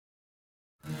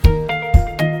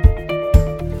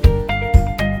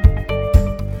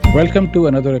Welcome to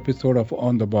another episode of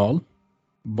On the Ball.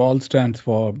 Ball stands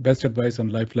for Best Advice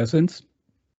and Life Lessons,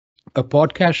 a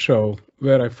podcast show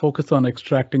where I focus on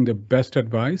extracting the best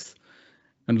advice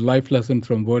and life lessons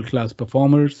from world class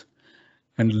performers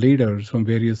and leaders from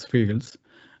various fields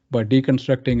by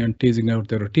deconstructing and teasing out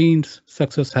their routines,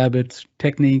 success habits,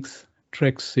 techniques,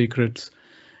 tricks, secrets,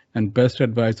 and best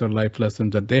advice or life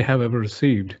lessons that they have ever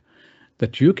received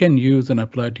that you can use and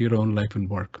apply to your own life and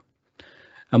work.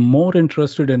 I'm more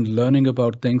interested in learning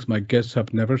about things my guests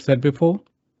have never said before.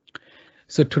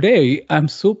 So today, I'm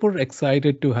super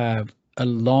excited to have a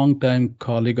longtime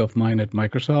colleague of mine at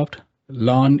Microsoft,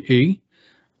 Lon E,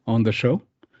 on the show.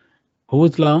 Who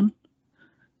is Lon?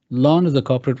 Lon is the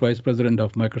corporate vice president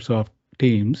of Microsoft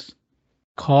Teams,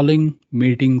 Calling,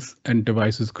 Meetings, and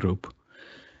Devices Group.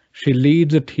 She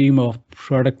leads a team of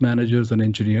product managers and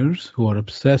engineers who are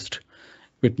obsessed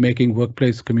with making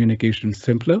workplace communication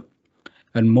simpler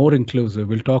and more inclusive.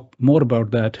 We'll talk more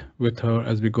about that with her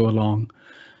as we go along.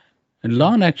 And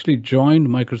Lon actually joined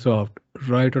Microsoft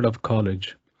right out of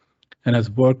college and has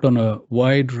worked on a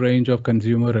wide range of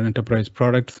consumer and enterprise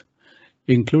products,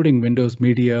 including Windows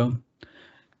Media,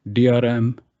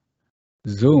 DRM,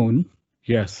 Zune,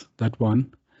 yes, that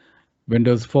one,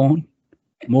 Windows Phone,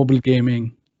 mobile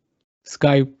gaming,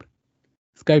 Skype,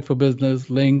 Skype for Business,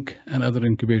 Lync, and other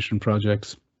incubation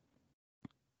projects.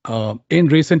 In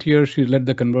recent years, she led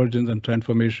the convergence and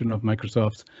transformation of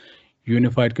Microsoft's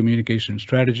unified communication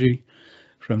strategy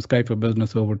from Skype for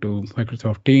Business over to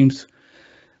Microsoft Teams.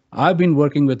 I've been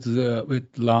working with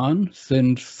Lon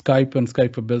since Skype and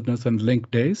Skype for Business and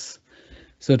Lync days.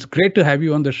 So it's great to have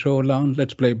you on the show, Lon.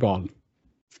 Let's play ball.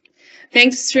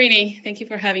 Thanks, Srini. Thank you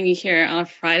for having me here on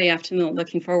Friday afternoon.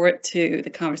 Looking forward to the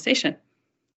conversation.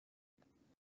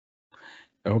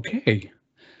 Okay.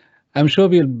 I'm sure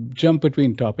we'll jump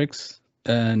between topics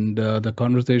and the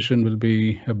conversation will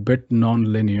be a bit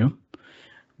non-linear,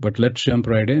 but let's jump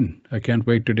right in. I can't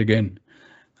wait to dig in.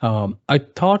 I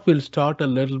thought we'll start a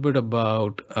little bit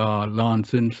about Lon,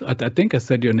 since I think I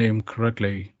said your name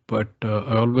correctly, but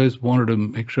I always wanted to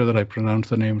make sure that I pronounce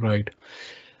the name right.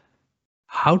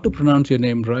 How to pronounce your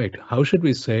name right? How should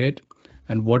we say it?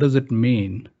 And what does it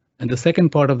mean? And the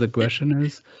second part of the question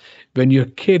is, when your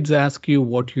kids ask you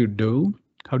what you do,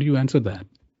 how do you answer that?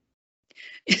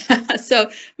 So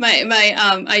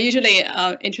I usually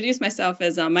introduce myself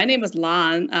as my name is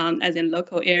Lan, as in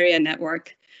local area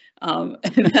network. I'm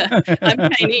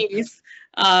Chinese.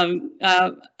 My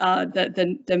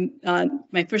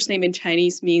first name in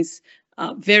Chinese means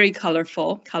very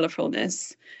colorful,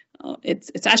 colorfulness.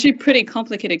 It's actually a pretty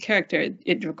complicated character.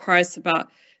 It requires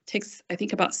takes I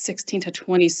think about 16 to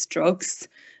 20 strokes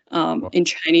in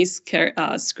Chinese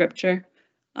scripture.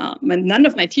 None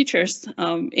of my teachers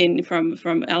from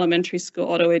elementary school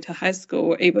all the way to high school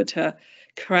were able to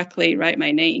correctly write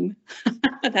my name.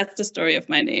 That's the story of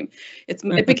my name. It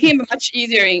became much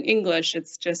easier in English.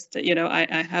 It's just,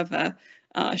 I have a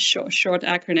short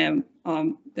acronym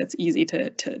that's easy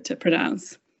to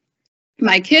pronounce.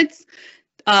 My kids,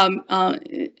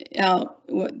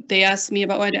 they ask me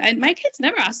about what I do. My kids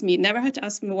never had to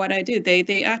ask me what I do.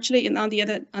 They actually, and on the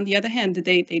other hand,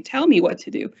 they tell me what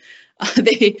to do.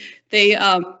 They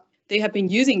have been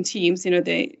using Teams.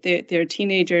 They're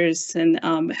teenagers and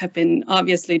have been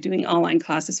obviously doing online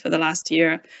classes for the last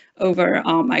year over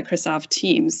Microsoft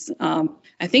Teams. I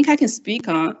think I can speak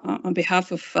on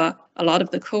behalf of a lot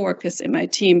of the coworkers in my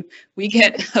team. We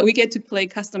get to play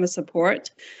customer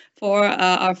support for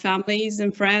our families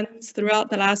and friends throughout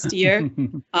the last year.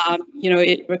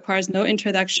 It requires no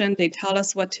introduction. They tell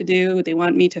us what to do. They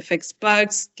want me to fix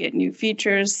bugs, get new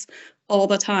features all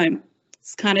the time.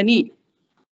 It's kind of neat.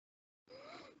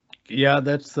 Yeah,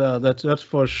 that's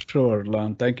for sure,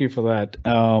 Lon. Thank you for that.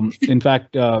 In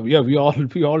fact, yeah, we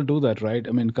all do that, right?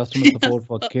 I mean, customer support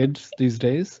for kids these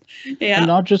days, Yeah. and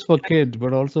not just for kids,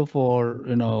 but also for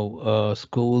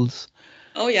schools.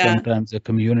 Oh yeah. Sometimes a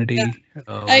community. Yeah.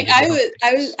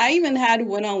 I even had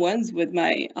one-on-ones with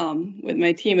my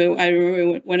team. I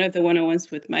remember one of the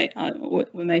one-on-ones with my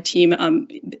team.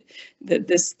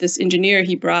 This engineer,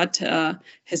 he brought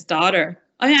his daughter.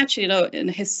 Actually no, and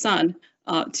his son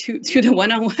to the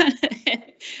one-on-one,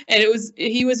 and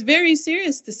he was very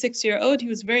serious. The 6-year-old, he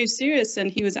was very serious,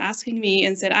 and he was asking me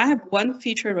and said, "I have one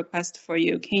feature request for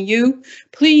you. Can you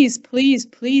please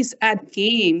add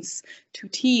games to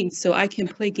Teams so I can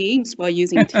play games while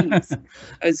using Teams?" It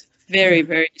was very,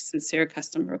 very sincere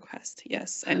customer request.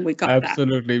 Yes, and we got that.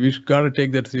 Absolutely, we got to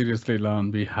take that seriously,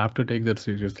 Lon. We have to take that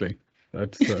seriously.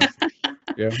 That's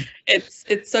yeah.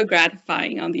 It's so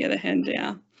gratifying. On the other hand,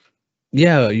 yeah.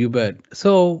 Yeah, you bet.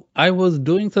 So I was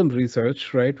doing some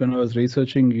research, right, when I was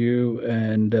researching you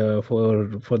and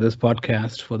for this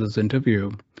podcast, for this interview.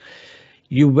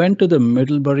 You went to the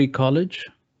Middlebury College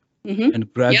and Yeah.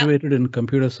 graduated in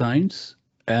computer science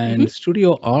and hmm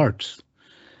studio arts.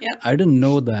 Yeah. I didn't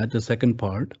know that, the second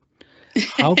part.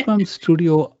 How come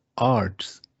studio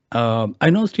arts? I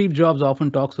know Steve Jobs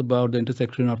often talks about the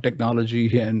intersection of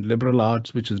technology and liberal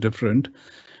arts, which is different.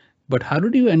 But how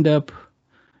did you end up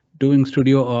doing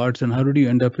studio arts and how did you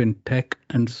end up in tech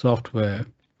and software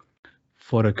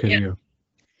for a Yeah. career?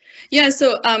 Yeah.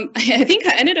 So I think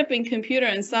I ended up in computer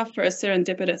and software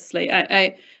serendipitously.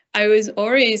 I was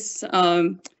always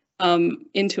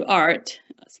into art.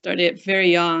 Started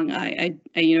very young.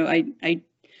 I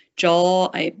draw.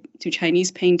 I do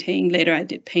Chinese painting. Later, I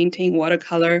did painting,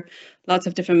 watercolor, lots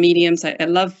of different mediums. I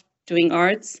love doing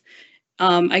arts.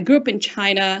 I grew up in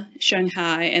China,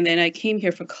 Shanghai, and then I came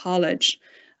here for college.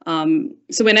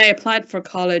 So when I applied for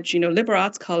college, liberal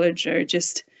arts college are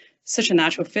just such a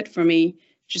natural fit for me,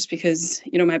 just because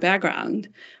my background.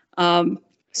 Um,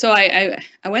 so I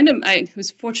went. I was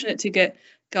fortunate to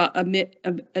got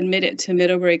admitted to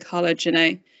Middlebury College,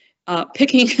 and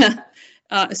picking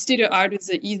a studio art was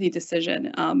an easy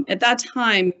decision. At that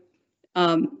time,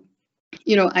 um,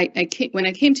 when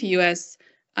I came to US,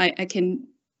 I can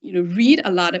read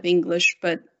a lot of English,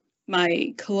 but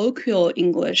my colloquial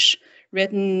English,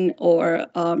 written or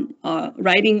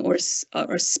writing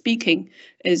or speaking,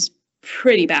 is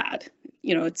pretty bad.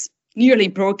 It's nearly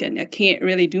broken. I can't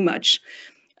really do much.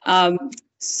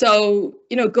 So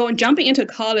jumping into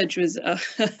college was a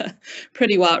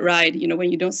pretty wild ride.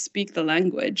 When you don't speak the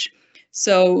language.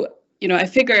 So I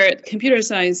figured computer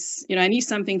science, I need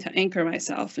something to anchor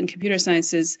myself, and computer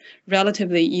science is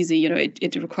relatively easy.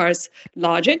 It requires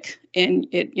logic, and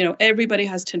everybody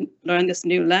has to learn this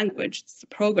new language. It's a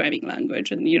programming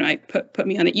language, and I put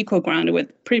me on an equal ground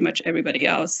with pretty much everybody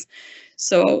else.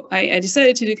 So I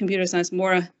decided to do computer science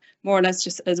more or less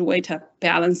just as a way to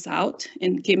balance out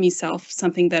and give myself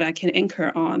something that I can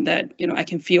anchor on, that I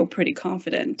can feel pretty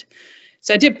confident.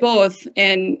 So I did both,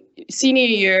 and senior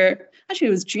year, actually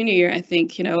it was junior year, I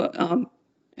think. I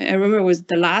remember it was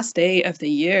the last day of the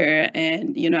year,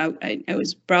 and I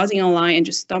was browsing online and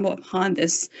just stumbled upon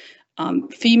this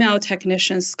female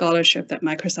technician scholarship that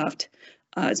Microsoft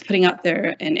is putting out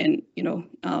there, and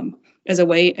as a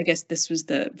way, I guess this was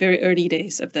the very early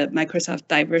days of the Microsoft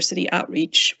diversity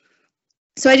outreach.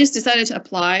 So I just decided to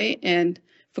apply and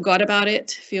forgot about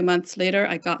it. A few months later,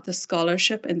 I got the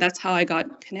scholarship, and that's how I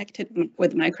got connected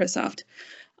with Microsoft.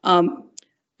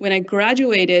 When I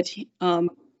graduated,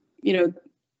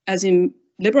 as in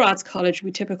liberal arts college,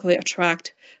 we typically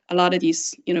attract a lot of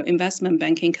these, investment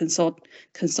banking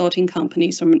consulting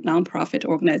companies or nonprofit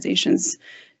organizations.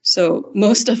 So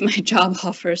most of my job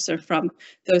offers are from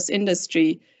those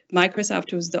industry.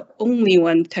 Microsoft was the only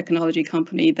one technology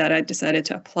company that I decided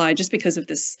to apply just because of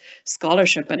this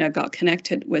scholarship, and I got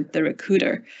connected with the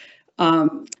recruiter.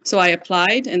 So I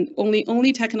applied, and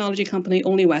only technology company,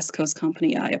 only West Coast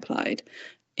company I applied,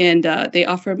 and they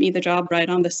offered me the job right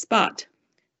on the spot.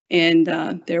 And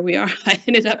there we are. I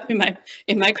ended up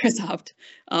in Microsoft.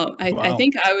 I Wow.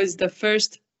 think I was the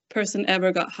first person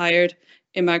ever got hired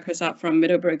in Microsoft from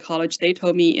Middlebury College. They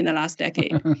told me in the last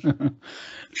decade.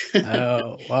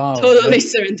 Wow, Totally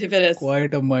that's serendipitous.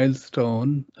 quite a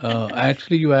milestone.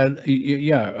 Actually, you had,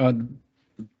 yeah,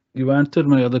 you answered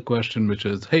my other question, which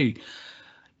is, hey,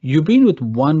 you've been with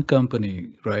one company,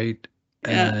 right?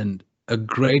 Yeah, And a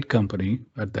great company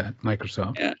at that,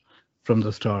 Microsoft, yeah. from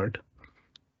the start.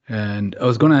 And I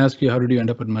was going to ask you, how did you end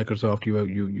up at Microsoft?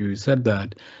 You said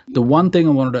that. The one thing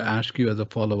I wanted to ask you as a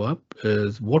follow-up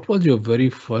is, what was your very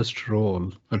first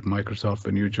role at Microsoft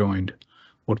when you joined?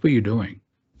 What were you doing?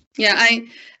 Yeah,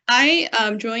 I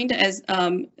joined as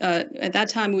at that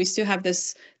time we still have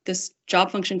this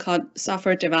job function called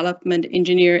Software Development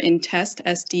Engineer in Test,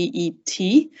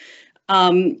 SDET.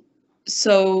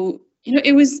 So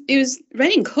it was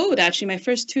writing code. Actually, my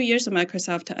first 2 years of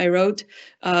Microsoft, I wrote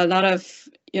a lot of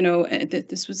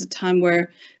this was a time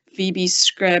where VB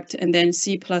script and then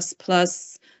C++,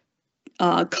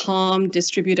 COM,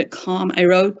 distributed COM. I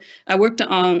worked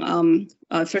on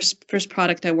first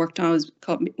product I worked on was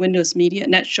called Windows Media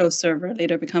NetShow Server,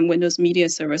 later become Windows Media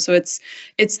Server. So it's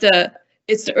the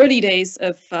early days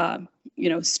of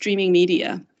streaming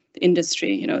media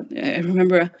industry. I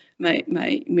remember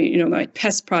my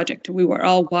pest project. We were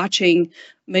all watching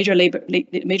Major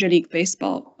League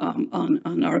Baseball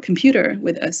on our computer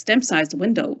with a stem-sized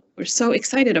window. We're so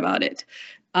excited about it.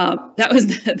 That was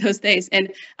those days,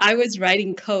 and I was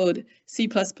writing code, C++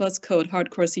 code,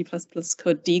 hardcore C++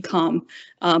 code, DCOM,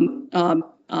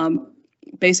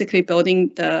 basically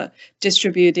building the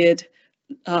distributed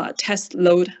test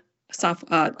load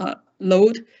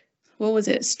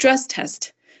stress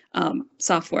test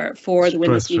software for the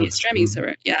Windows Media Streaming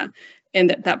Server. Yeah.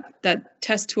 And that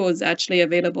test tool is actually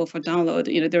available for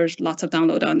download. There's lots of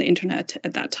download on the internet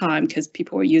at that time because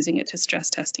people were using it to stress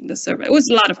testing the server. It was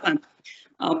a lot of fun.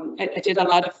 I did a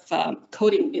lot of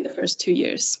coding in the first 2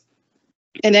 years.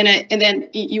 And then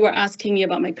you were asking me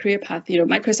about my career path.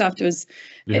 Microsoft was,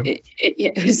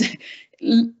 it was,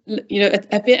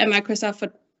 I've been at Microsoft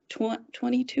for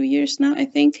 22 years now, I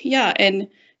think. Yeah. And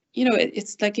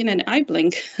it's like in an eye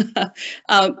blink,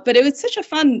 but it was such a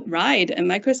fun ride. And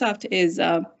Microsoft is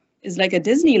like a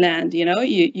Disneyland.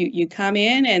 You come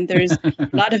in and there's a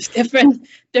lot of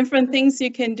different things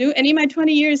you can do. And in my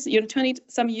 20 years, 20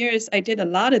 some years, I did a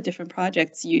lot of different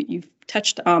projects. You've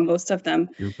touched on most of them.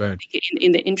 You bet.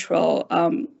 In the intro.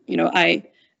 I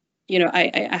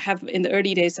have in the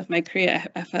early days of my career,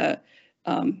 I have a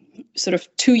sort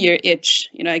of 2-year itch.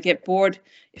 I get bored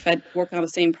if I work on the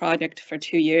same project for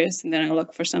 2 years, and then I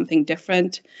look for something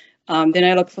different. Then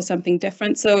I look for something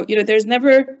different. So there's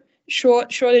never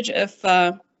shortage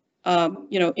of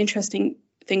interesting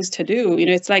things to do.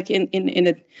 It's like in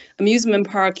an amusement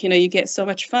park. You get so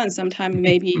much fun. Sometimes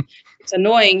maybe it's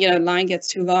annoying. Line gets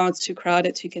too long, it's too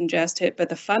crowded, too congested, but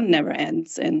the fun never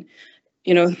ends. And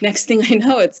next thing I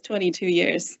know, it's 22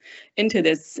 years into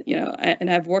this, and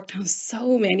I've worked on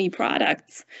so many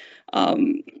products.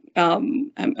 I'm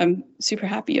super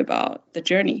happy about the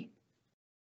journey.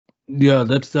 Yeah,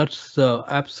 that's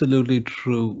absolutely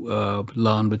true,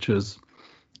 Lan, which is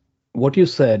what you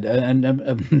said. And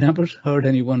I've never heard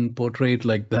anyone portray it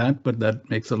like that, but that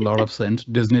makes a lot of sense.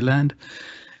 Disneyland.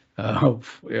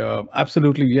 Yeah,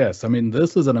 absolutely, yes. I mean,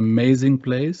 this is an amazing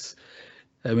place.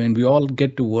 I mean, we all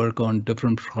get to work on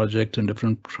different projects and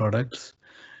different products.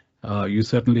 You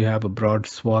certainly have a broad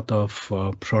swath of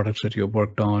products that you've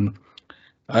worked on.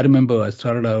 I remember I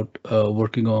started out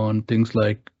working on things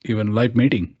like even live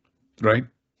meeting, right?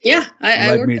 Yeah,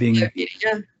 I worked meeting. on live meeting.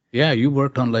 Yeah. Yeah, you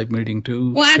worked on live meeting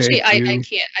too. Well, actually, I can't.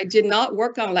 I did not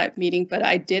work on live meeting, but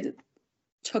I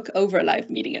took over live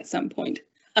meeting at some point.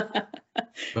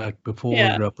 Back before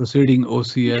proceeding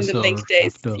OCS. In the link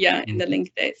days. After. Yeah, in the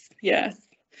link days. Yes.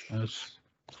 That's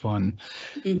fun.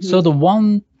 So the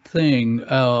one thing,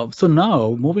 so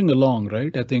now moving along,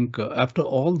 right? I think after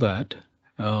all that,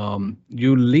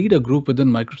 you lead a group within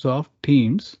Microsoft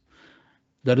Teams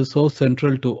that is so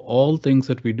central to all things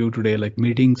that we do today, like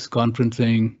meetings,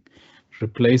 conferencing,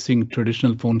 replacing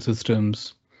traditional phone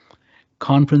systems,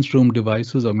 conference room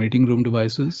devices or meeting room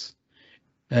devices,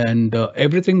 and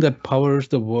everything that powers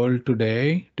the world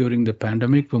today during the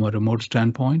pandemic from a remote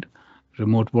standpoint,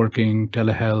 remote working,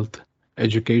 telehealth,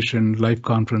 education, live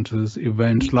conferences,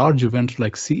 events, large events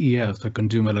like CES, the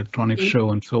Consumer Electronics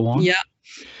Show, and so on. Yeah.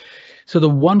 So the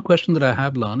one question that I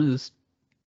have, Lan, is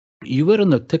you were in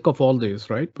the thick of all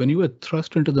this, right? When you were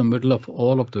thrust into the middle of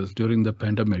all of this during the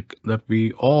pandemic, that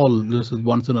this is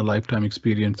once in a lifetime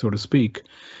experience, so to speak,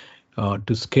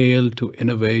 to scale, to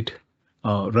innovate,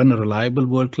 run a reliable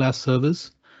world-class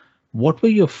service. What were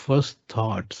your first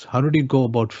thoughts? How did you go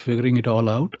about figuring it all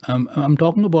out? I'm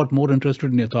talking about more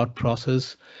interested in your thought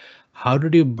process. How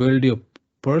did you build your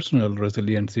personal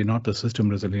resiliency, not the system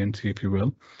resiliency, if you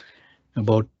will,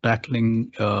 about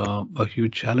tackling a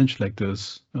huge challenge like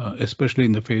this, especially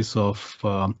in the face of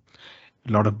a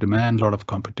lot of demand, a lot of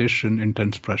competition,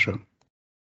 intense pressure?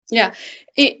 Yeah,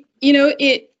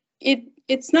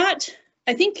 it's not.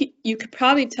 I think you could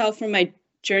probably tell from my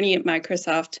journey at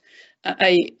Microsoft.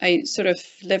 I sort of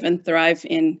live and thrive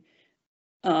in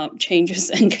changes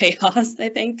and chaos, I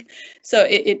think. So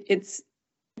it's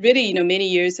really, many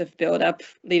years of build up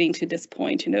leading to this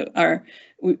point.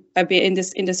 I've been in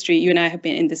this industry, you and I have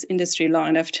been in this industry long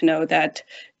enough to know that,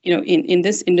 in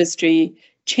this industry,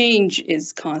 change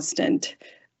is constant.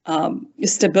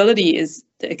 Stability is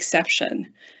the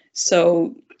exception.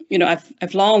 So,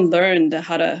 I've long learned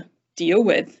how to deal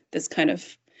with this kind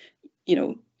of,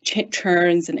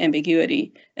 churns and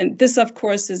ambiguity. And this, of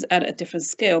course, is at a different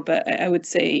scale, but I would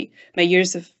say my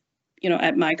years of,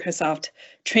 at Microsoft,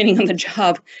 training on the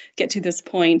job, get to this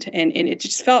point, and it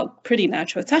just felt pretty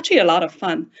natural. It's actually a lot of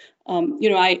fun.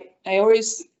 I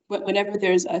always, whenever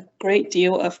there's a great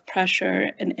deal of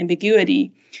pressure and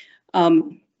ambiguity,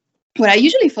 what I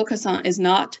usually focus on is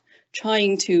not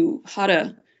trying to how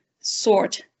to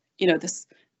sort, this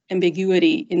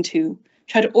ambiguity into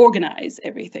try to organize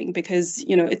everything, because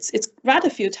it's rather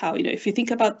futile. If you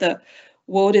think about the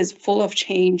world is full of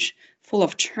change, full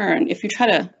of churn. If you try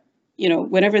to,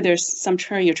 whenever there's some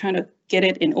churn, you're trying to get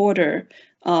it in order,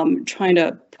 trying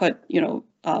to put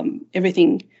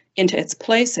everything into its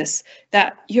places,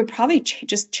 that you're probably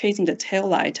just chasing the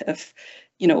taillight of,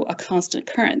 a constant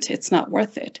current. It's not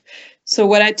worth it. So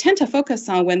what I tend to focus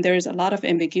on when there's a lot of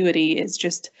ambiguity is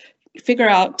just figure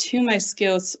out, tune my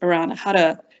skills around how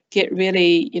to get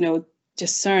really,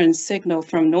 discern signal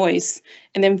from noise,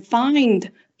 and then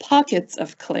find pockets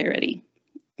of clarity.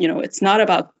 It's not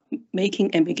about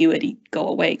making ambiguity go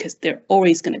away, because they're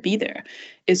always going to be there.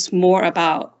 It's more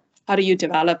about how do you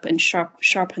develop and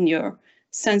sharpen your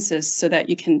senses so that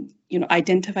you can,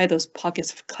 identify those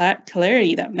pockets of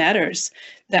clarity that matters,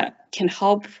 that can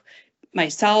help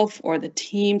myself or the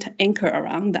team to anchor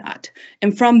around that.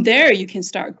 And from there, you can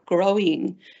start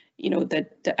growing,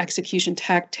 the execution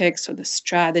tactics or the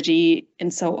strategy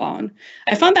and so on.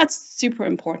 I found that's super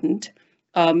important.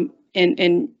 And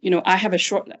I have a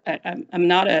short, I'm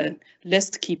not a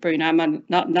list keeper, I'm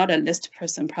not a list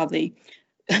person, probably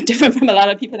different from a lot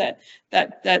of people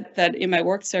that in my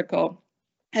work circle.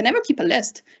 I never keep a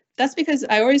list. That's because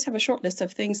I always have a short list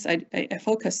of things I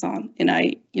focus on, and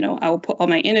I will put all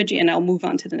my energy and I'll move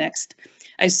on to the next.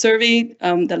 I survey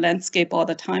the landscape all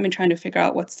the time and trying to figure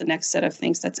out what's the next set of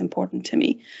things that's important to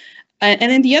me. And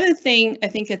then the other thing I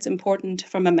think it's important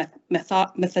from a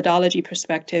methodology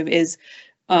perspective is,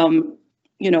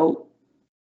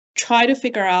 try to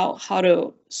figure out how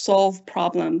to solve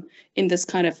problem in this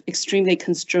kind of extremely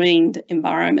constrained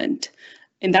environment.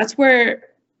 And that's where,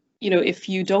 if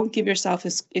you don't give yourself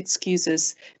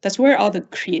excuses, that's where all the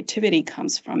creativity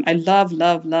comes from. I love,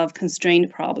 love, love constrained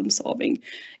problem solving.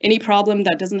 Any problem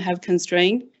that doesn't have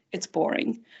constraint, it's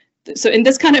boring. So in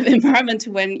this kind of environment,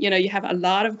 when you have a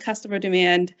lot of customer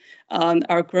demand,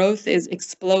 our growth is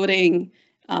exploding,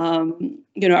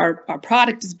 our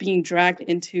product is being dragged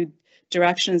into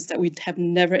directions that we have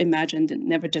never imagined and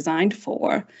never designed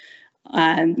for.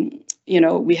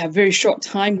 We have very short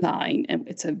timeline, and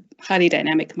it's a highly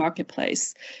dynamic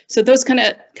marketplace. So those kind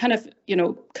of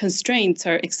constraints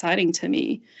are exciting to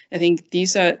me. I think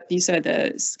these are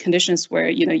the conditions where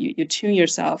you tune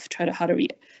yourself, try to how to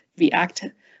react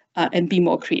and be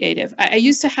more creative. I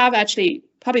used to have, actually,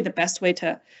 probably the best way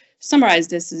to summarize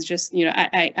this is just,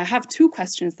 I have two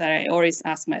questions that I always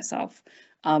ask myself,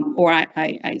 or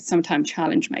I sometimes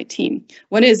challenge my team.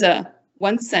 One is a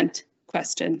 1 cent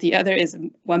question. The other is a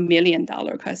 $1 million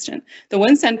question. The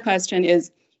 1 cent question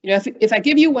is, if I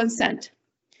give you 1 cent,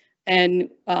 and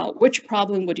which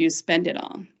problem would you spend it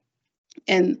on?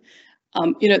 And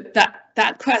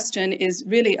that question is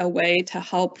really a way to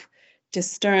help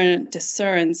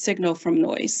discern signal from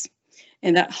noise,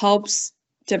 and that helps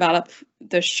develop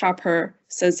the sharper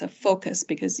sense of focus,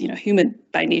 because human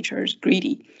by nature is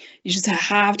greedy. You just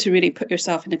have to really put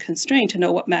yourself in a constraint to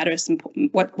know what matters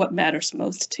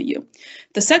most to you.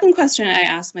 The second question I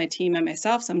ask my team and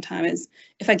myself sometimes is,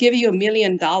 if I give you $1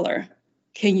 million,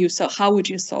 how would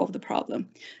you solve the problem?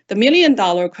 The $1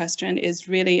 million question is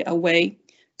really a way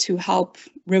to help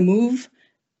remove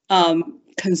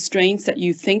constraints that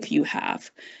you think you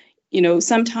have.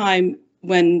 Sometimes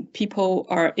when people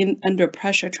are under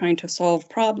pressure trying to solve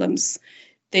problems,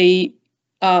 they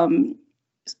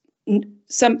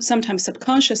sometimes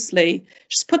subconsciously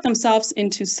just put themselves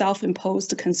into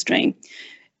self-imposed constraint.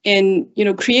 And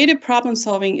creative problem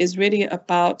solving is really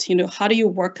about how do you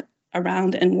work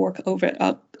around and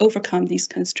overcome these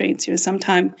constraints.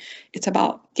 Sometimes it's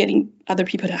about getting other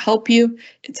people to help you.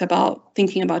 It's about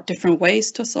thinking about different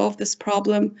ways to solve this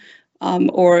problem.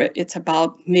 Or it's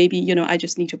about maybe, I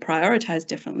just need to prioritize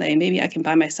differently. Maybe I can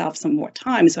buy myself some more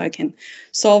time so I can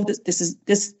solve this.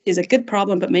 This is a good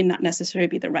problem, but may not necessarily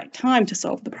be the right time to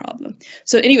solve the problem.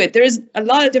 So anyway, there's a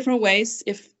lot of different ways.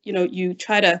 If you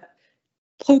try to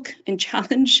poke and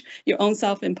challenge your own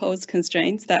self-imposed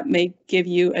constraints, that may give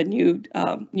you a new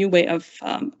way of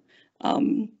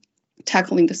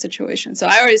tackling the situation. So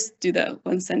I always do the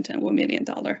 1 cent and $1 million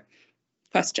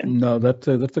question. No, that's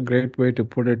a great way to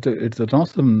put it. It's an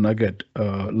awesome nugget,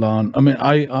 Lan. I mean,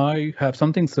 I have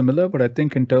something similar, but I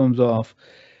think in terms of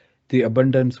the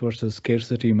abundance versus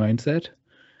scarcity mindset,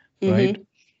 right?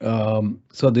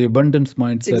 So the abundance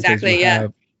mindset exactly, is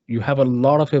you have a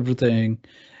lot of everything,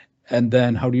 and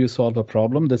then how do you solve a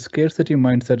problem? The scarcity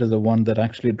mindset is the one that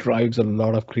actually drives a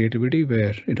lot of creativity,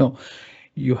 where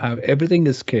you have everything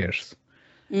is scarce,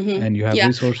 and you have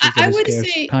resources that is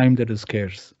scarce, time that is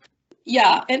scarce.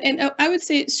 Yeah, and I would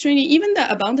say, Srini, even the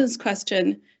abundance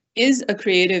question is a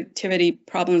creativity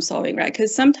problem solving, right?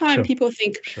 Because sometimes people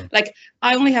think like,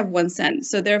 I only have 1 cent,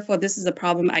 so therefore this is a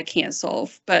problem I can't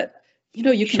solve. But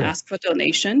you can ask for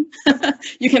donation.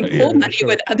 You can pull money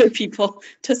with other people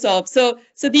to solve. So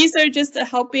these are just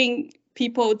helping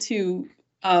people to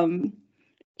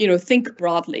think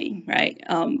broadly, right?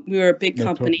 We were a big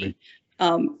company.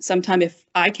 Sometimes if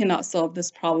I cannot solve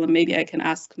this problem, maybe I can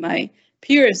ask my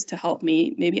peers to help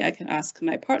me. Maybe I can ask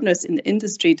my partners in the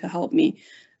industry to help me.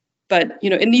 But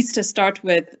it needs to start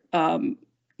with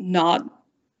not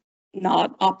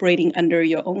operating under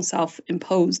your own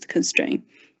self-imposed constraint.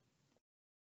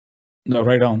 No,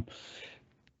 right on.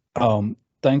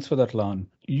 Thanks for that, Lan.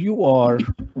 You are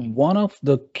one of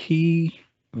the key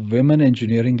women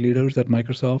engineering leaders at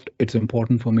Microsoft. It's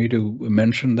important for me to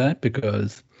mention that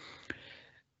because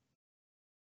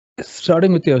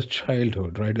starting with your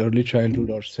childhood, right, early childhood,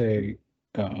 or say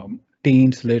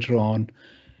teens later on,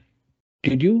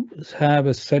 did you have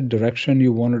a set direction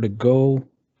you wanted to go?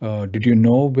 Did you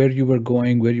know where you were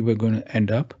going, where you were going to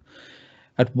end up?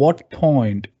 At what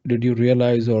point did you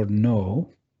realize or know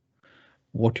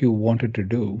what you wanted to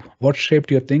do? What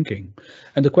shaped your thinking?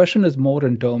 And the question is more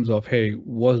in terms of, hey,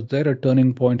 was there a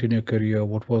turning point in your career?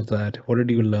 What was that? What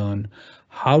did you learn?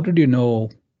 How did you know,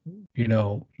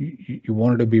 you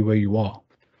wanted to be where you are?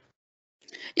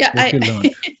 Yeah, What you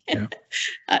learned? Yeah.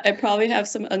 I probably have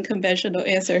some unconventional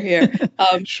answer here.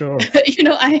 Sure.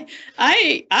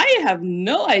 I have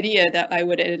no idea that I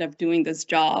would end up doing this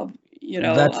job.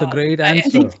 That's a great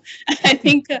answer. I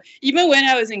think even when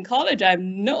I was in college, I have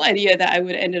no idea that I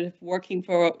would end up working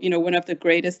for one of the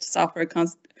greatest software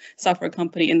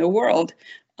company in the world.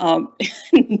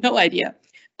 No idea.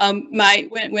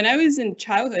 When I was in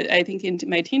childhood, I think in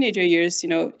my teenager years,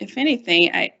 if anything,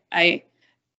 I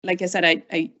like I said,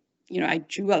 I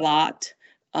drew a lot.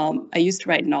 I used to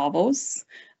write novels.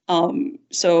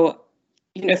 So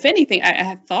if anything, I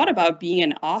have thought about being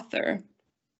an author.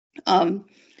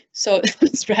 So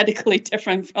it's radically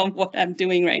different from what I'm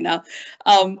doing right now.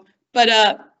 But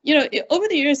over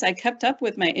the years, I kept up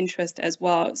with my interest as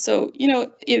well. So,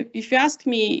 if you ask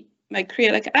me my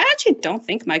career, like, I actually don't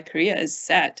think my career is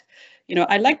set.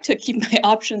 I like to keep my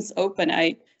options open.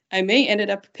 I may ended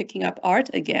up picking up art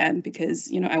again because,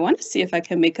 I want to see if I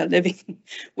can make a living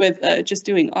with just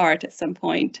doing art at some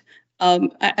point.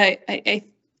 I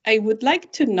would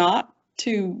like to not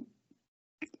to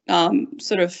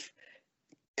sort of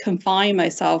confine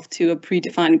myself to a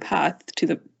predefined path to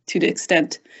the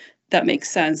extent that makes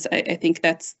sense. I think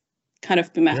that's kind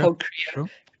of been my whole career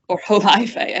or whole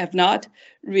life. I have not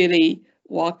really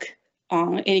walked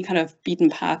on any kind of beaten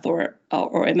path or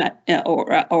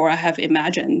I have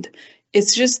imagined.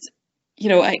 It's just,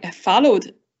 I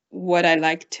followed what I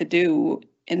like to do,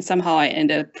 and somehow I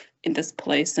end up in this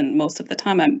place. And most of the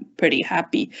time, I'm pretty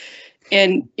happy.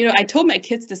 And I told my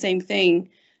kids the same thing.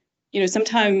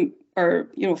 Sometime or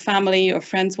family or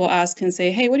friends will ask and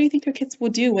say, "Hey, what do you think your kids will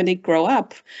do when they grow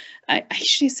up?" I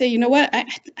usually say, you know what, I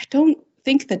don't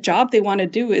think the job they want to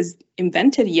do is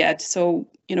invented yet. So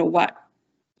what?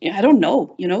 I don't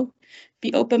know.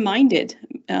 Be open-minded.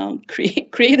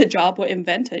 Create a job or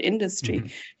invent an industry. Mm-hmm.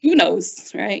 Who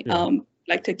knows, right? Yeah.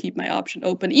 Like to keep my option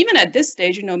open. Even at this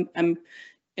stage, I'm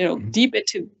mm-hmm. deep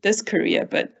into this career,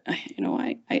 but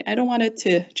I don't want it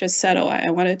to just settle. I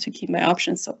wanted to keep my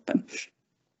options open.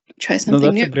 Try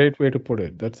something new. A great way to put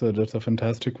it. That's a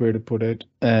fantastic way to put it.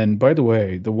 And by the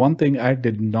way, the one thing I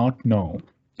did not know,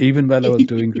 even while I was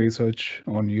doing research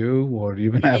on you, or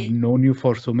even I've known you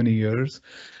for so many years,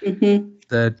 mm-hmm.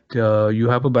 that you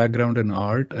have a background in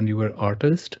art and you were an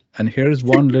artist. And here's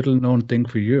one little known thing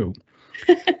for you.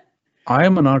 I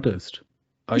am an artist.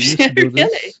 I used to do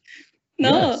this. Really?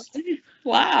 No. Yes.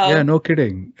 Wow. Yeah, no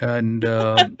kidding. And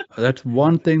that's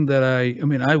one thing that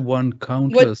I won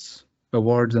countless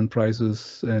awards and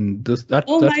prizes, and that's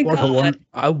what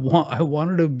I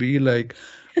wanted to be like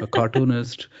a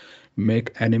cartoonist,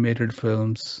 make animated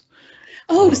films.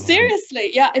 Oh,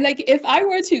 seriously? Yeah, like if I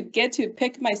were to get to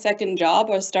pick my second job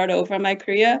or start over my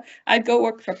career, I'd go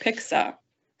work for Pixar.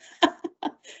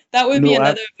 That would be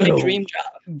another my dream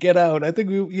job. Get out. I think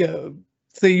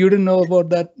so you didn't know about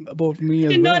that about me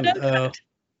as well.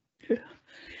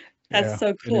 That's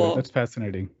so cool. Anyway, that's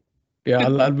fascinating.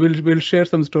 Yeah, we'll share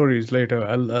some stories later.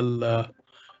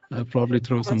 I'll probably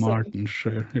throw some art and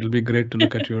share. It'll be great to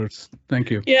look at yours. Thank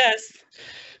you. Yes.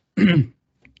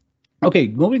 Okay,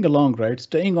 moving along, right?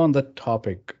 Staying on that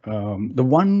topic, the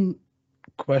one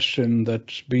question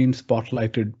that's been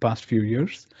spotlighted past few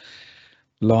years,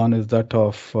 Lan, is that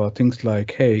of things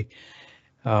like, hey,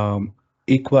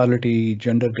 equality,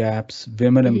 gender gaps,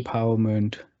 women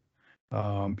empowerment,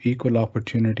 equal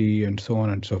opportunity, and so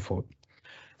on and so forth.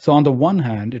 So on the one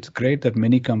hand, it's great that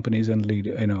many companies and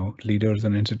leaders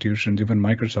and institutions, even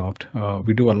Microsoft,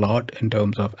 we do a lot in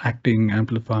terms of acting,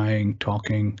 amplifying,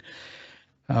 talking.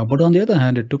 But on the other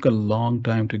hand, it took a long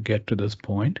time to get to this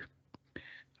point.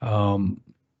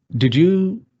 Did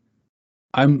you?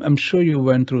 I'm sure you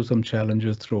went through some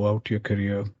challenges throughout your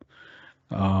career.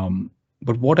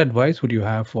 But what advice would you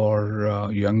have for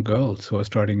young girls who are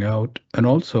starting out, and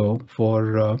also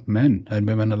for men and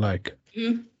women alike?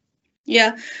 Mhm.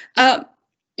 Yeah.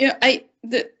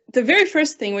 The very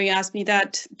first thing when you asked me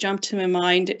that jumped to my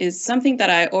mind is something that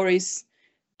I always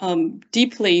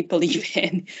deeply believe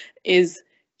in is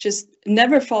just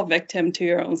never fall victim to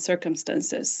your own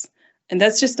circumstances. And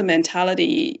that's just a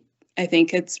mentality. I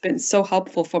think it's been so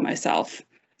helpful for myself,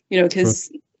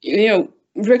 because,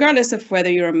 regardless of whether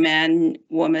you're a man,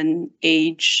 woman,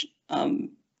 age,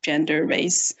 gender,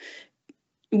 race,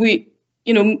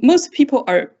 most people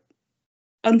are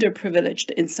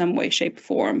underprivileged in some way, shape,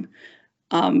 form.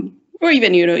 Or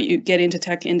even, you get into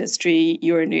tech industry,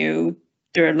 you're new,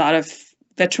 there are a lot of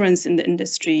veterans in the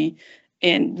industry,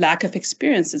 and lack of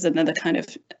experience is another kind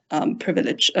of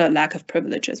privilege, lack of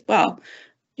privilege as well.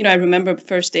 I remember the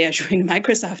first day I joined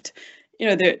Microsoft,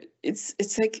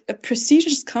 it's like a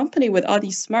prestigious company with all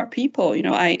these smart people.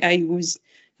 I was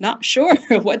not sure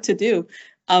what to do.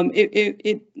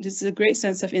 It is a great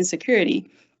sense of insecurity.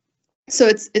 So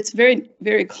it's very,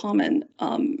 very common.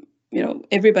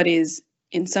 Everybody is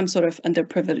in some sort of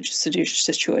underprivileged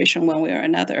situation one way or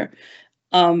another.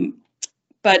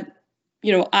 But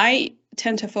I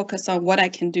tend to focus on what I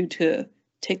can do to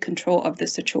take control of the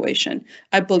situation.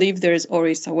 I believe there is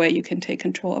always a way you can take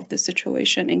control of the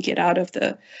situation and get out of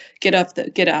the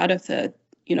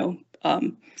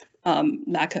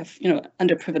lack of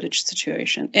underprivileged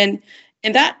situation. And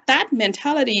that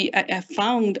mentality I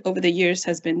found over the years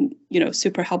has been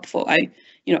super helpful. I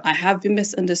have been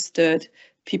misunderstood.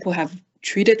 People have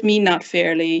treated me not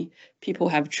fairly. People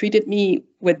have treated me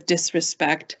with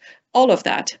disrespect. All of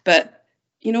that. But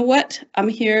you know what? I'm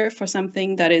here for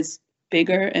something that is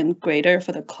bigger and greater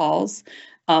for the cause.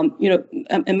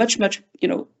 And much,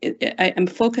 I am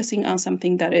focusing on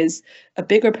something that is a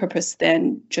bigger purpose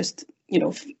than just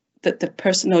the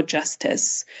personal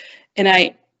justice.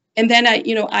 And then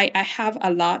I have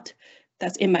a lot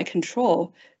that's in my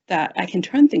control that I can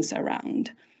turn things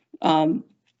around.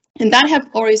 And that have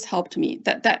always helped me.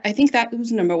 That I think that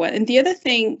was number one. And the other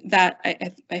thing that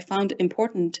I found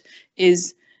important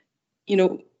is,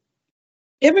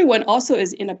 everyone also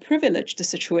is in a privileged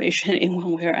situation in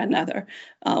one way or another.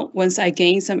 Once I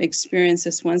gained some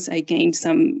experiences, once I gained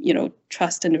some,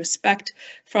 trust and respect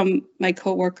from my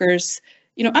coworkers,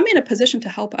 I'm in a position to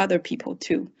help other people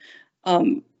too.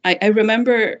 I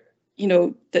remember, we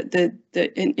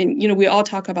all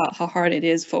talk about how hard it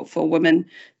is for women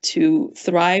to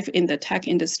thrive in the tech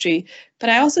industry, but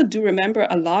I also do remember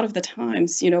a lot of the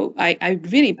times, I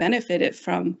really benefited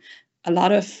from a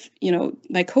lot of,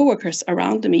 my coworkers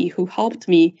around me who helped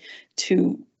me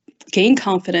to gain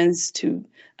confidence, to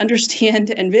understand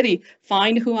and really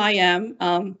find who I am,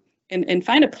 and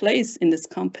find a place in this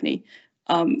company.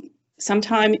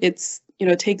 Sometimes it's,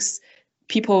 takes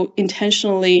people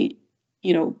intentionally,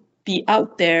 be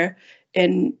out there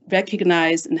and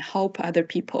recognize and help other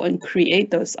people and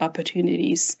create those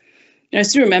opportunities. I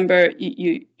still remember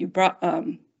you brought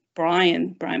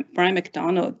Brian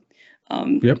McDonald.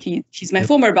 Yep. He's my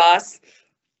former boss.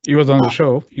 He was on the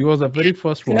show. He was the very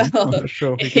first one on the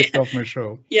show. He kicked off my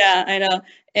show. Yeah, I know.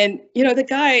 And the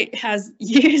guy has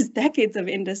decades of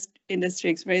industry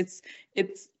experience.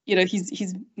 It's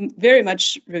he's very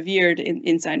much revered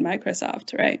inside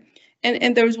Microsoft, right?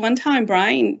 And there was one time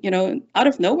Brian, out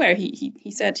of nowhere, he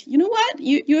said, you know what,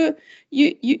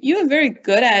 you're very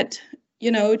good at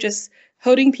just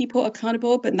holding people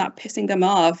accountable but not pissing them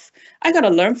off. I got to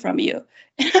learn from you.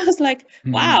 And I was like,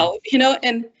 wow,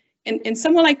 and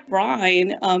someone like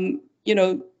Brian,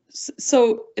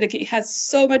 so like, he has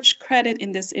so much credit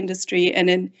in this industry, and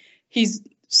then he's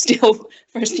still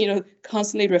first,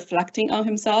 constantly reflecting on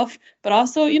himself, but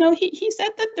also, he said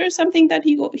that there's something that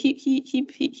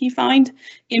he find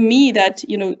in me that,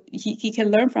 he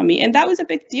can learn from me. And that was a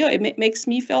big deal. It makes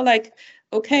me feel like,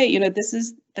 okay, this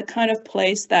is the kind of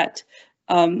place that,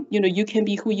 you can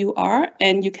be who you are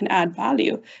and you can add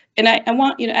value. And I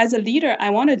want, as a leader, I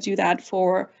want to do that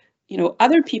for,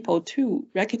 other people too,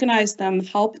 recognize them,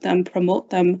 help them, promote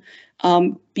them,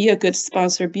 be a good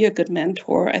sponsor, be a good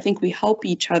mentor. I think we help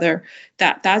each other.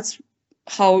 That's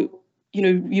how,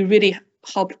 you really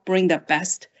help bring the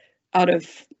best out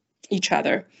of each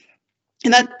other.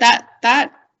 And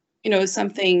that is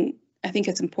something I think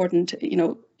it's important.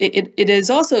 It is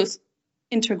also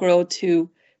integral to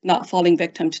not falling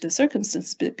victim to the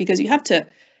circumstances, because you have to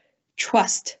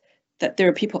trust that there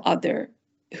are people out there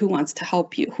who wants to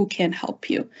help you, who can help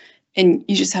you. And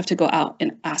you just have to go out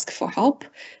and ask for help.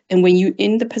 And when you're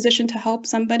in the position to help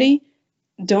somebody,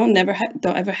 don't ever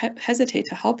hesitate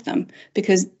to help them,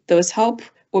 because those help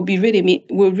will really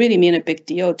mean a big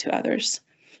deal to others.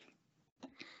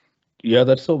 Yeah,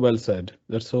 that's so well said.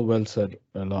 That's so well said,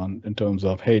 Elan, in terms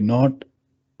of, hey, not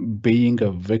being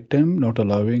a victim, not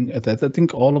allowing. I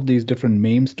think all of these different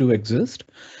memes do exist,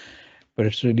 but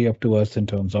it's really up to us in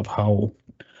terms of how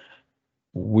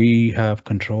we have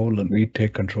control and we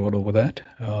take control over that.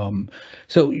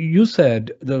 So you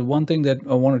said the one thing that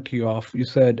I wanted to tee off, you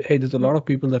said, hey, there's a lot of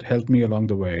people that helped me along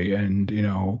the way and,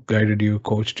 guided you,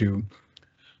 coached you.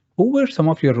 Who were some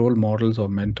of your role models or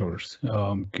mentors?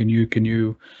 Can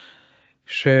you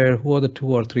share who are the 2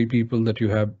 or 3 people that you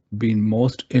have been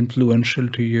most influential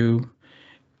to you?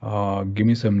 Give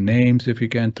me some names if you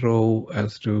can throw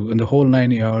as to, in the whole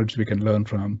 9 yards we can learn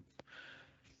from.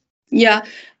 Yeah,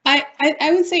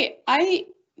 I would say I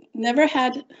never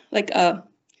had like a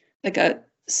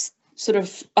sort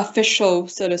of official,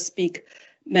 so to speak,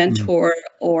 mentor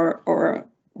or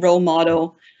role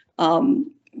model.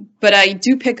 But I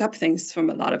do pick up things from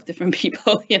a lot of different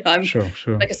people. I'm Sure.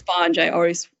 like a sponge. I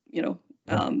always,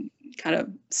 kind of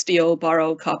steal,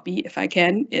 borrow, copy if I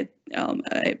can.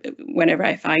 Whenever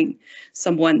I find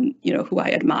someone, who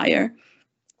I admire.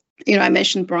 I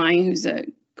mentioned Brian, who's a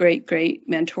great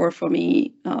mentor for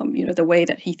me. The way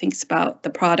that he thinks about the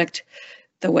product,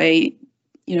 the way,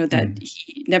 that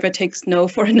he never takes no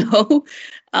for a no.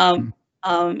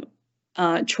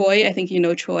 Troy, I think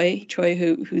Troy,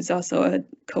 who's also a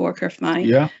coworker of mine.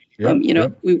 Yeah.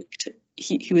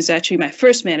 He was actually my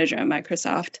first manager at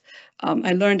Microsoft.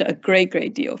 I learned a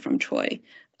great deal from Troy.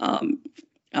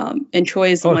 And Troy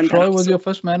is the one Troy that was your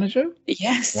first manager?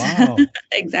 Yes. Wow.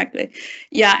 Exactly.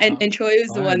 Yeah, and Troy is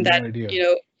the one that,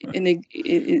 idea.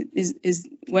 is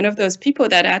one of those people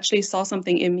that actually saw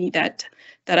something in me that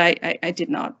I did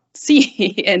not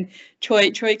see. And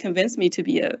Troy convinced me to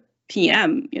be a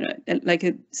PM. And like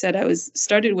I said, I was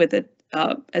started with it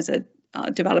as a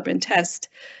developer and test.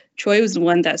 Troy was the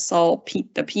one that saw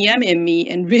the PM in me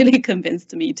and really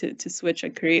convinced me to switch a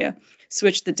career,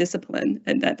 switch the discipline,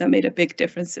 and that made a big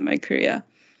difference in my career.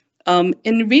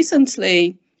 And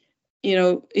recently,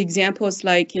 examples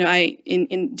like,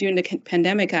 during the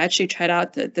pandemic, I actually tried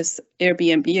out this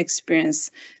Airbnb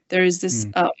experience. There is this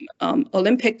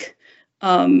Olympic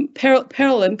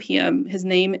Paralympian. His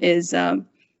name is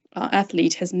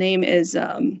athlete. His name is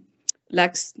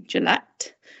Lex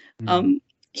Gillette.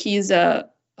 He's a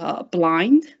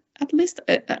blind athlete.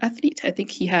 I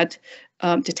think he had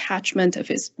detachment of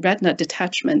his retina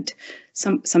detachment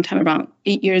sometime around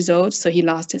 8 years old. So he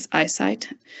lost his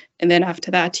eyesight, and then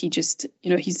after that, he just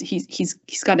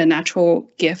he's got a natural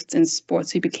gift in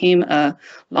sports. He became a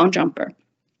long jumper.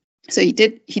 So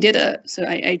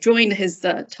I joined his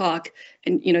talk,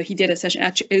 and he did a session.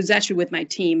 Actually, it was actually with my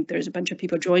team. There's a bunch of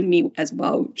people joined me as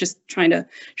well, just trying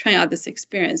out this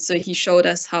experience. So he showed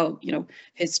us how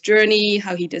his journey,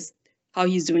 how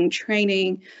he's doing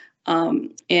training,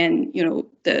 and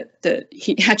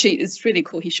he actually, it's really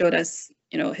cool. He showed us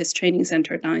his training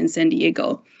center down in San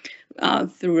Diego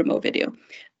through remote video.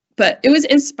 But it was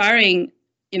inspiring.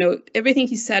 Everything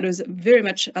he said was very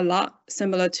much a lot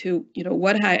similar to,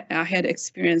 what I had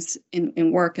experienced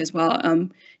in work as well.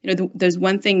 There's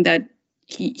one thing that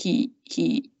he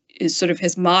is sort of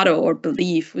his motto or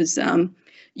belief was,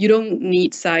 you don't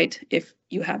need sight if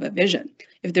you have a vision,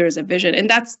 if there is a vision. And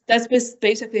that's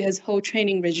basically his whole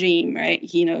training regime, right?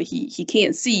 He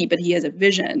can't see, but he has a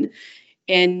vision.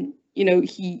 And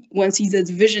once he has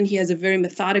vision, he has a very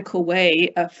methodical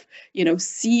way of,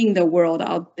 seeing the world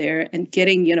out there and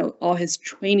getting, all his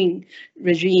training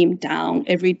regime down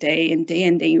every day and day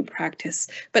in, day you practice.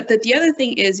 But the other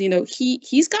thing is,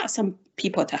 he's got some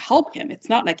people to help him. It's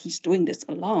not like he's doing this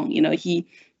alone. He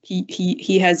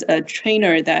has a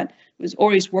trainer that was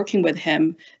always working with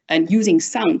him and using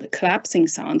sound, collapsing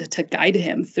sound, to guide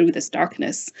him through this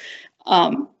darkness.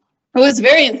 It was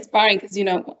very inspiring because,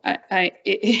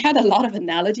 it had a lot of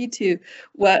analogy to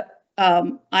what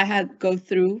I had go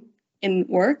through in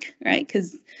work, right?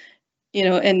 Because,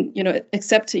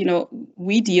 except,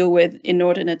 we deal with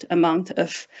inordinate amount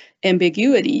of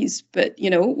ambiguities, but,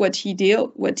 what he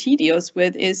deals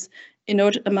with is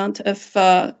inordinate amount of,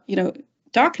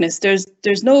 darkness.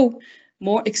 There's no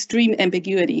more extreme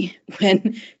ambiguity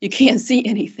when you can't see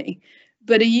anything.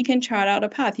 But he can chart out a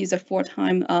path. He's a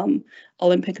 4-time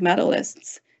Olympic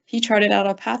medalist. He charted out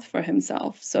a path for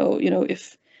himself. So,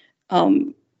 if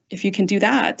you can do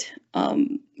that,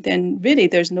 then really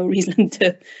there's no reason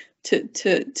to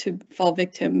fall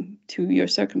victim to your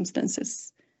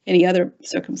circumstances, any other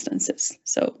circumstances.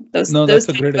 So those that's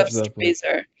a great type of example. stories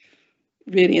are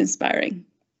really inspiring.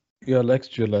 Yeah, Lex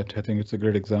Gillette, I think it's a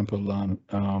great example.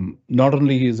 Not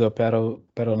only he's a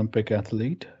Paralympic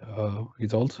athlete,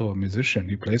 he's also a musician.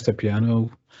 He plays the piano,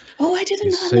 Oh, I he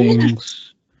didn't know that.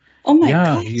 sings. Oh my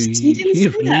Yeah, gosh, you didn't say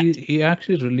that. he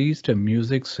actually released a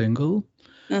music single,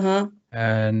 Uh-huh.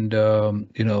 and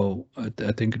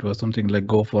I think it was something like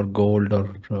 "Go for Gold"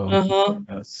 or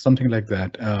Uh-huh. something like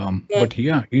that. But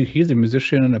yeah, he's a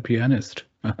musician and a pianist.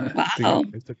 He Wow.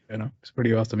 plays the piano. It's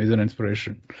pretty awesome. He's an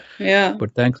inspiration. Yeah.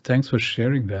 But thanks for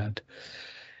sharing that.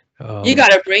 You Um,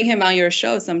 gotta bring him on your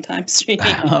show sometime, Srini.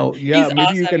 oh yeah, He's maybe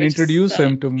you awesome. can It's just introduce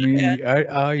him to yeah. me.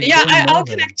 I Yeah, don't I'll know him.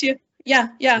 connect you. Yeah,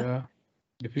 yeah, Yeah,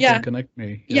 if you can yeah, connect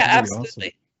me, yeah, that'll be awesome.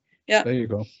 absolutely. Yeah. There you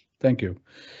go. Thank you.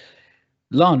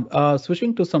 Lon,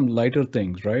 switching to some lighter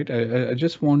things, right? I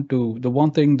just want to, the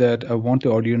one thing that I want the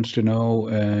audience to know,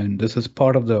 and this is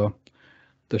part of the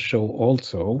show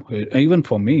also, even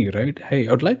for me, right? Hey,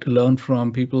 I'd like to learn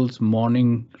from people's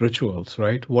morning rituals,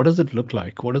 right? What does it look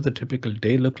like? What does a typical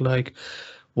day look like?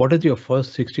 What is your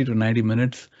first 60 to 90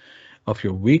 minutes of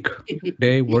your week,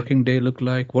 day, working day look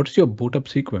like? What's your boot up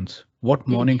sequence? What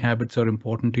morning habits are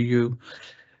important to you?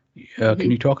 Can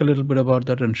Mhm. you talk a little bit about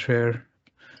that and share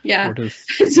Yeah, what is?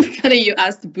 it's funny you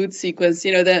asked the boot sequence.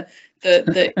 You know, the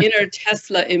inner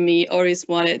Tesla in me always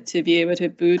wanted to be able to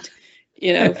boot,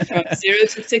 from 0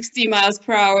 to 60 miles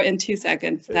per hour in 2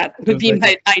 seconds. That would Just be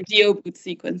like my ideal boot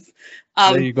sequence.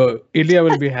 there Um, you go. Ilya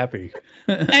will be happy.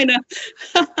 I know.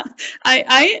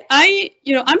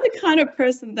 I'm the kind of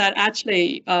person that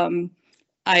actually,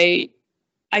 I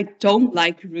I don't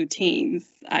like routines.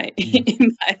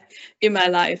 Mm, In my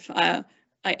life,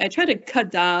 I try to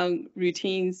cut down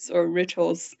routines or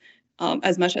rituals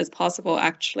as much as possible,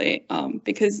 actually,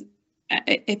 because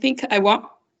I think I want,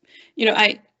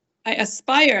 I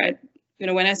aspire.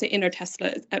 When I say inner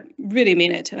Tesla, I really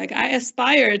mean it. Like I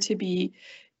aspire to be,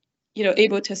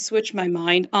 able to switch my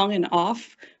mind on and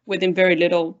off within very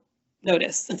little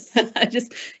notice. I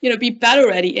just, be battle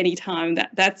ready anytime.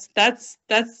 That's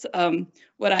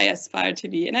what I aspire to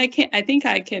be. And I think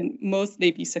I can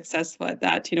mostly be successful at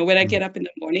that. When I mm, get up in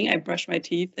the morning, I brush my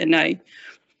teeth and I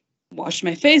wash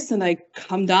my face and I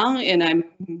come down and I'm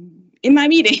in my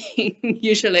meeting.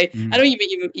 Usually, I mm. don't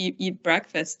even eat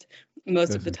breakfast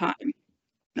most of the Listen,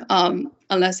 time,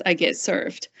 unless I get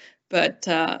served. But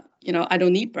I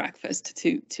don't need breakfast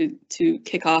to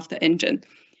kick off the engine.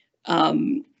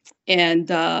 Um, and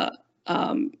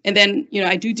then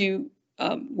I do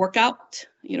workout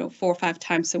 4 or 5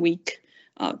 times a week.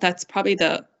 That's probably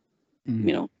the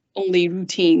mm. only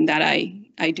routine that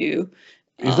I do.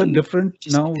 Is that different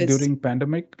Just now because during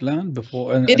pandemic land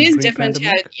before and, it and is different.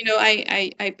 Yeah,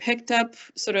 pre-pandemic? I picked up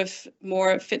sort of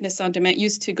more fitness on demand.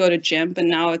 Used to go to gym, but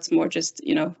now it's more just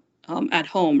at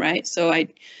home, right? So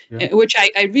Yeah. which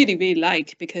I really really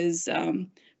like because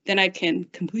then I can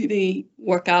completely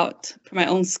work out for my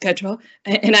own schedule.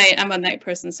 And I'm a night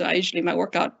person, so I usually my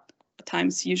workout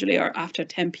times usually are after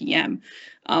 10 p.m.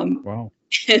 Um, Wow.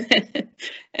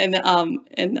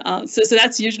 so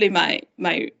that's usually my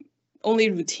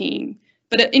only routine.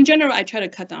 But in general, I try to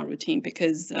cut down routine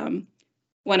because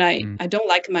when Mm. I don't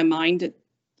like my mind,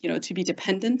 to be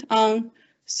dependent on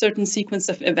certain sequence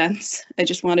of events. I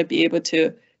just want to be able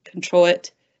to control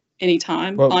it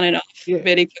anytime, Well, on and off, yeah,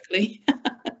 really quickly.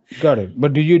 got it.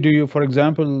 But do you, for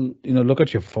example, look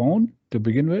at your phone to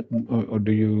begin with, or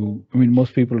do you? I mean,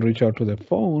 most people reach out to their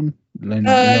phone, and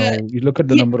uh, you look at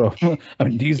the yeah, number of. I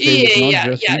mean, these days it's not yeah,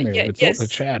 just yeah, email; yeah, it's also yes.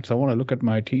 chats. I want to look at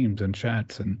my Teams and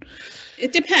chats and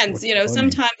It depends. what's burning.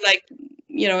 Sometimes like,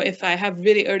 if I have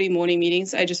really early morning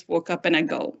meetings, I just woke up and I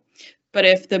go. But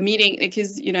if the meeting,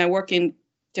 because, I work in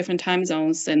different time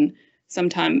zones and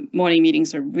sometimes morning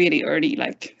meetings are really early,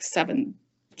 like 7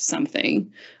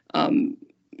 something. Um,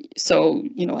 so,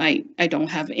 I don't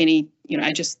have any,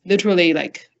 I just literally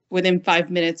like within 5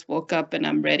 minutes woke up and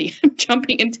I'm ready. I'm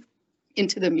jumping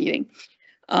into the meeting.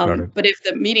 Got it. But if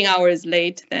the meeting hour is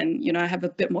late, then I have a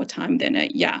bit more time. Then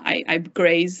I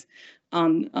graze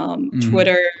on Hmm.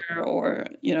 Twitter or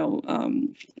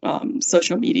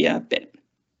social media a bit.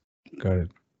 Got it.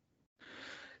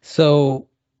 So,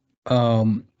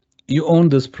 um, you own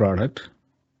this product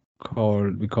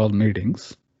we call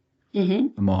Meetings, Hmm.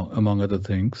 among other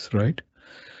things, right?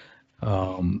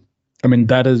 Um, I mean,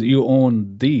 that is, you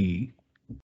own the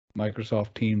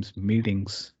Microsoft Teams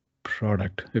Meetings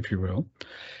product, if you will.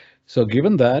 So,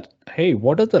 given that, hey,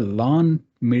 what does the LAN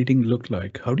meeting look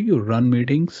like? How do you run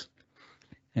meetings?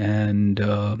 And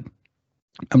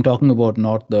I'm talking about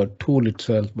not the tool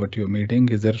itself, but your meeting.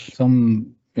 Is there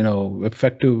some,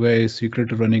 effective way, secret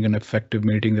to running an effective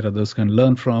meeting that others can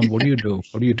learn from? What do you do?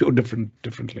 What do you do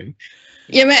differently?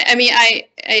 Yeah, I mean,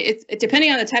 it's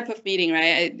depending on the type of meeting,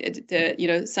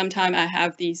 right? Sometimes I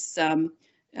have these.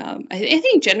 I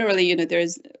think generally,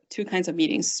 there's two kinds of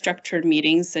meetings: structured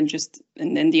meetings, and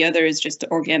then the other is just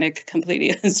organic, completely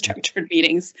unstructured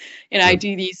meetings. And I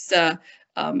do these.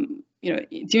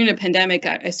 During the pandemic,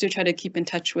 I still try to keep in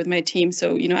touch with my team.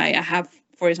 So, I have,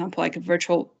 for example, like a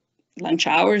virtual lunch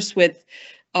hours with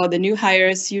all the new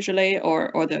hires usually,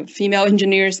 or the female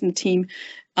engineers in the team.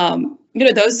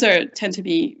 Those tend to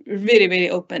be really, really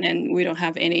open, and we don't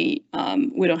have any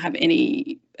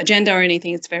agenda or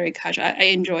anything. It's very casual. I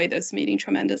enjoy this meeting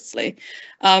tremendously.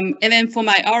 And then for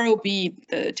my ROB,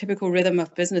 the typical rhythm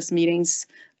of business meetings,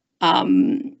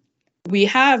 we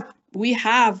have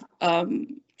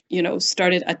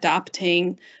started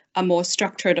adopting a more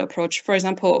structured approach. For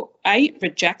example, I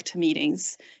reject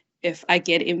meetings if I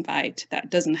get invite that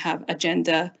doesn't have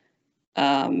agenda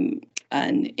and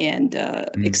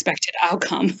expected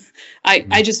outcome.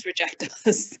 I just reject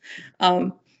those.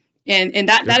 And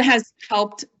that has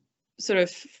helped sort of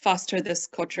foster this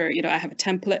culture. I have a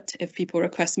template. If people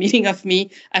request meeting of me,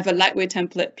 I have a lightweight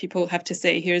template. People have to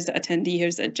say, here's the attendee,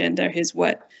 here's the agenda, here's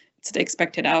what it's the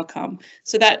expected outcome.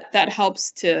 So that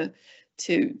helps to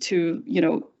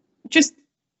just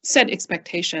set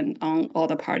expectation on all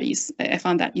the parties. I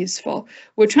found that useful.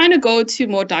 We're trying to go to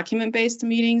more document-based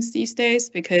meetings these days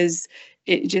because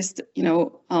it just, we,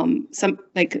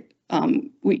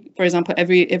 for example,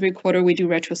 every quarter we do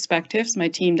retrospectives. My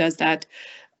team does that.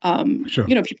 Sure.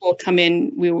 People will come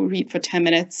in, we will read for 10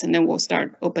 minutes, and then we'll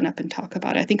start open up and talk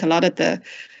about it. I think a lot of the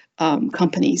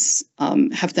companies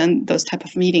have done those type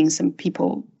of meetings, and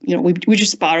people, we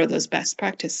just borrow those best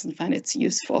practices and find it's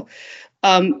useful.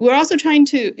 We're also trying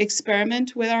to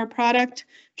experiment with our product,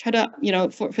 try to,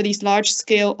 for these large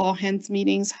scale all hands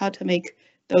meetings, how to make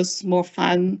those more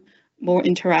fun, more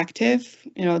interactive.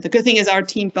 The good thing is our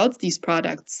team builds these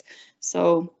products.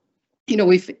 So,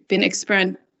 we've been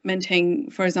experimenting,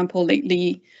 for example,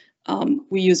 lately,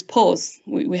 we use polls.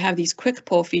 We have these quick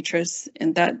poll features,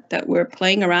 and that we're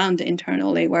playing around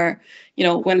internally where,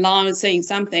 when Long is saying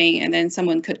something and then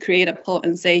someone could create a poll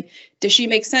and say, does she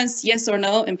make sense? Yes or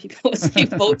no? And people would say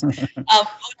vote, vote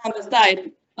on the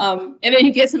side. And then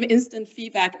you get some instant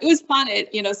feedback. It was fun.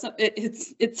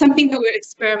 It's something that we're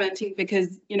experimenting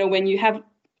because, when you have,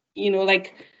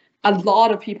 like a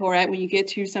lot of people, right? When you get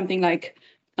to something like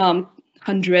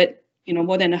 100,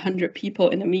 more than 100 people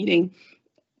in a meeting,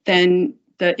 then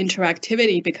the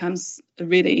interactivity becomes a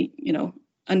really,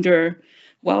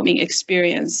 underwhelming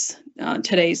experience.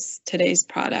 Today's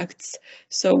products.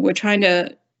 So we're trying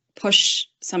to push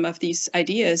some of these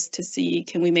ideas to see,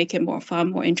 can we make it more fun,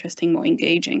 more interesting, more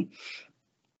engaging?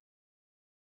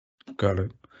 Got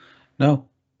it. No,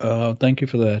 thank you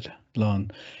for that,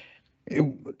 Lan.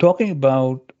 Talking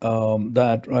about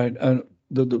that, right?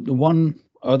 The one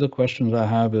other question I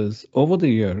have is, over the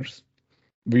years,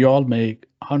 we all make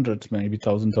hundreds, maybe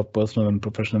thousands of personal and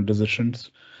professional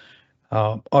decisions.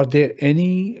 Are there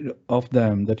any of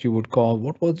them that you would call,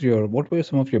 what were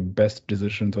some of your best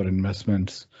decisions or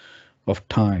investments of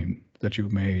time that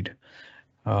you've made?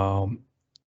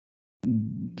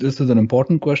 This is an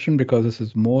important question because this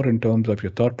is more in terms of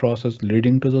your thought process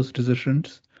leading to those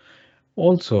decisions.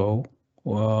 Also,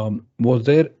 was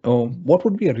there, what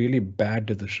would be a really bad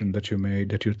decision that you made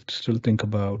that you still think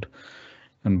about,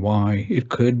 and why? It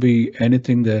could be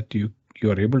anything that you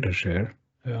are able to share.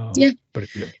 Yeah.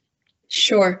 Particularly.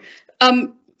 Sure.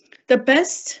 The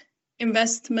best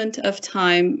investment of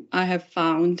time I have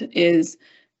found is,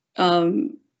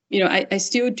 I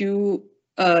still do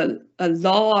a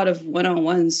lot of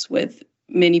one-on-ones with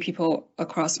many people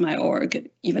across my org.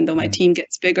 Even though my team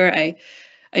gets bigger,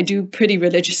 I do pretty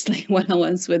religiously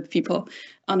one-on-ones with people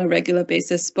on a regular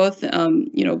basis, both,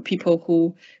 people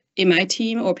who in my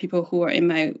team or people who are in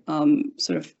my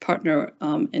sort of partner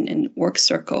in work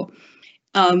circle.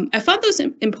 I found those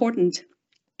important.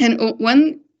 And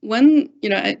when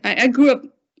I grew up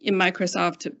in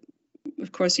Microsoft,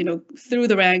 of course, through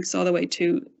the ranks all the way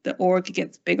to the org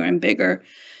gets bigger and bigger.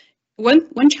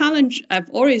 One challenge I've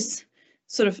always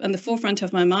sort of on the forefront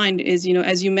of my mind is,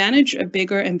 as you manage a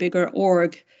bigger and bigger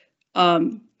org,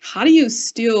 how do you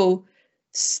still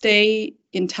stay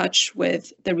in touch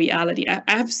with the reality?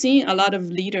 I've seen a lot of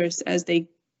leaders as they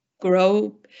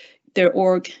grow their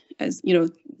org, as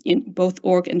in both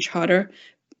org and charter,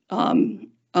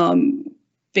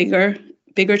 bigger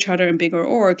charter and bigger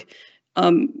org,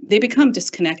 they become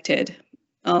disconnected,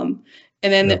 and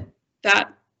then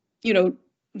that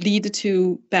lead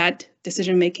to bad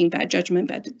decision making, bad judgment,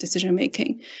 bad decision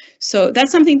making. So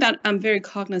that's something that I'm very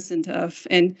cognizant of,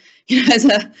 and as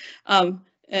a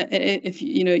if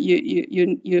you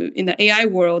in the AI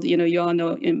world, you all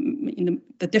know in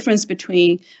the difference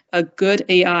between a good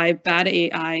AI, bad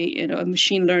AI, a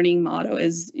machine learning model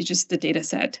is just the data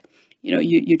set.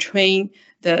 You train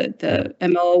the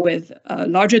ML with a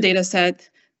larger data set,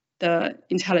 the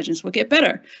intelligence will get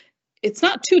better. It's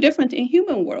not too different in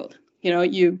human world.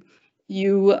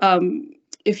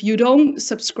 If you don't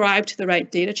subscribe to the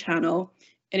right data channel,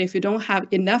 and if you don't have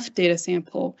enough data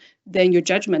sample, then your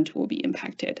judgment will be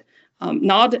impacted.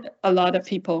 Not a lot of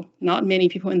people, not many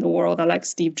people in the world are like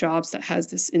Steve Jobs that has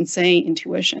this insane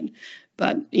intuition.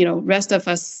 But rest of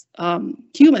us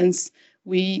humans,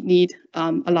 we need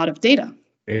a lot of data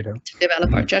to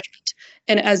develop our judgment.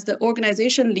 And as the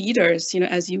organization leaders,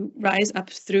 as you rise up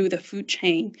through the food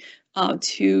chain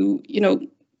to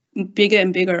bigger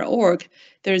and bigger org,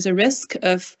 there's a risk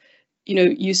of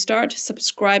you start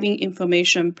subscribing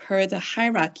information per the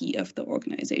hierarchy of the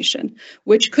organization,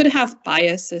 which could have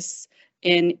biases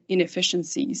and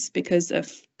inefficiencies because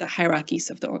of the hierarchies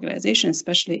of the organization,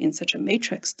 especially in such a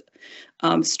matrixed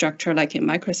structure like in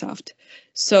Microsoft.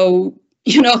 So,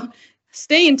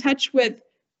 stay in touch with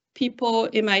people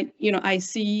in my,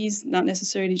 ICs, not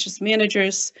necessarily just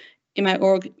managers in my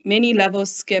org. Many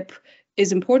levels skip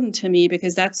is important to me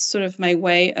because that's sort of my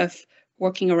way of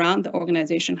working around the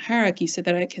organization hierarchy so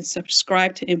that I can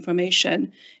subscribe to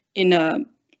information in a,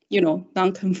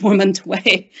 non-conformant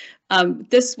way.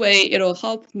 This way, it'll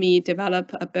help me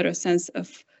develop a better sense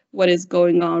of what is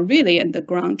going on really and the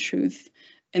ground truth.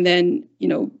 And then,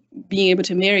 being able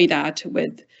to marry that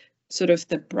with sort of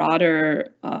the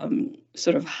broader,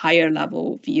 sort of higher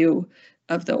level view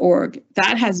of the org.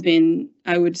 That has been,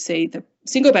 I would say, the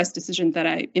single best decision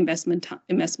that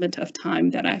investment of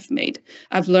time that I've made.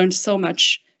 I've learned so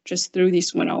much just through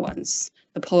these one-on-ones,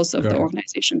 the pulse of the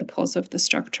organization, the pulse of the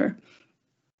structure.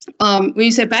 When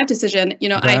you say bad decision,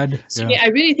 I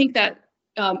really think that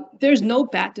there's no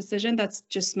bad decision. That's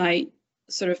just my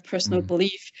sort of personal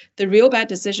belief. The real bad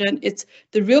decision,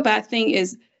 the real bad thing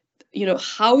is,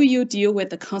 how you deal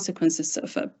with the consequences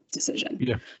of a decision.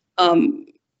 Yeah.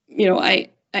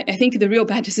 I think the real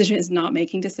bad decision is not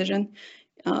making decision.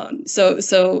 So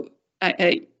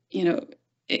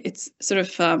it's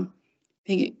sort of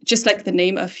just like the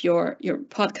name of your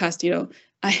podcast.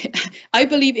 I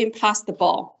believe in pass the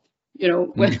ball.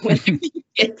 When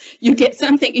you get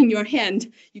something in your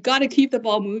hand, you got to keep the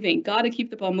ball moving. But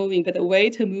the way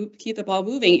to keep the ball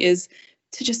moving is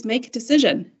to just make a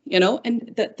decision,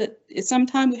 and that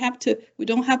sometimes we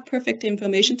don't have perfect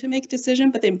information to make a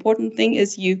decision, but the important thing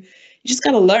is you just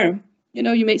got to learn.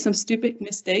 You make some stupid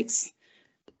mistakes,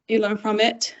 you learn from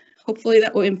it. Hopefully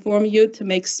that will inform you to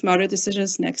make smarter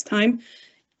decisions next time.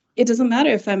 It doesn't matter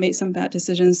if I made some bad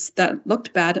decisions that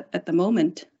looked bad at the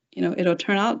moment, it'll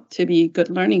turn out to be good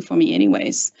learning for me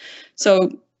anyways.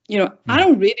 So, I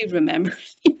don't really remember.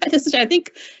 I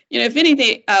think, if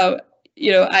anything,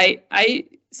 I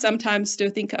sometimes still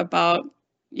think about,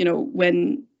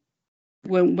 when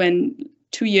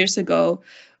 2 years ago,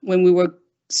 when we were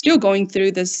still going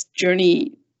through this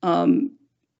journey,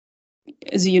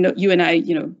 as you and I,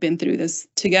 been through this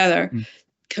together,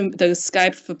 the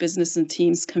Skype for Business and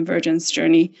Teams convergence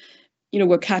journey,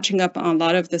 we're catching up on a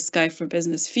lot of the Skype for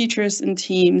Business features and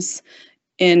Teams.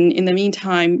 And in the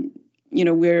meantime,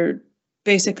 we're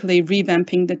basically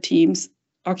revamping the Teams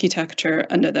architecture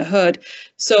under the hood.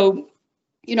 So,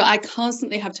 I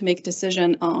constantly have to make a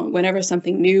decision on whenever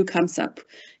something new comes up,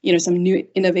 some new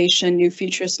innovation, new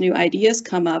features, new ideas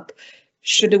come up.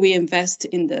 Should we invest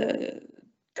in the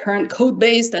current code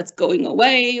base that's going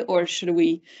away, or should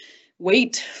we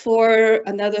wait for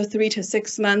another 3 to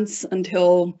 6 months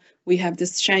until we have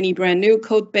this shiny brand new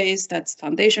code base that's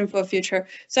foundation for future?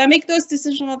 So I make those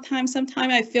decisions all the time.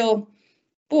 Sometimes I feel,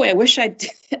 boy, I wish I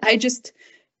just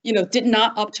did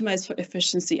not optimize for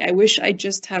efficiency. I wish I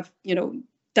just have,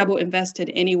 double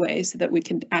invested anyway so that we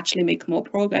can actually make more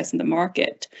progress in the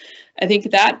market. I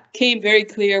think that came very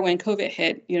clear when COVID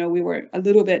hit. We were a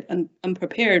little bit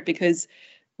unprepared because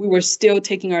we were still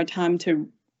taking our time to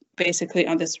basically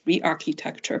on this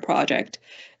re-architecture project.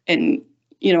 And,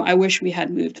 I wish we had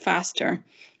moved faster,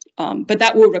 but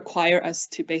that will require us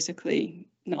to basically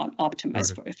not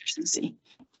optimize for efficiency.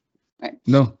 Right.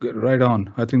 No, right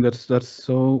on. I think that's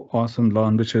so awesome,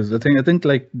 Lon, which is, I think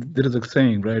like there is a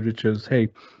saying, right, which is, hey,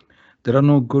 there are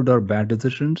no good or bad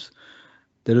decisions.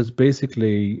 There is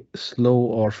basically slow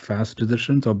or fast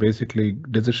decisions, or basically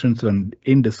decisions and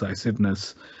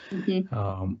indecisiveness.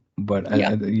 But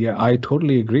I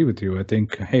totally agree with you. I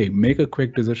think, hey, make a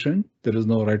quick decision. There is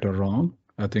no right or wrong.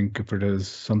 I think if it is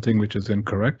something which is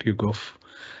incorrect, you go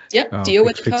Yep. Deal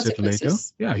with the fix it later.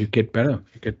 consequences. Yeah, you get better.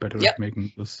 You get better Yep. at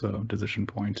making those decision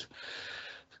points.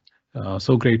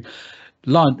 So great.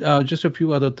 Lon, just a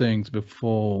few other things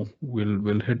before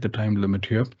we'll hit the time limit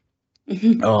here.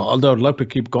 Although I'd love to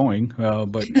keep going,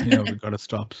 but we got to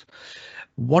stop.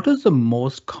 What is the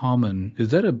most common? Is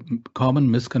there a common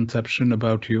misconception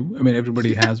about you? I mean,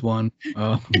 everybody has one.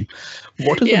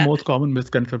 What is the Yeah. most common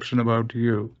misconception about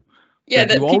you Yeah.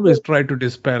 that you That always try to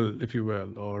dispel, if you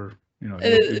will, or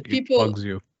it people bugs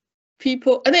you?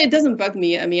 and it doesn't bug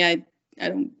me. I mean, I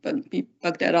don't be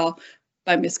bugged at all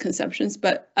by misconceptions,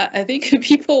 but I think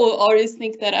people will always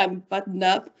think that I'm buttoned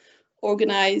up,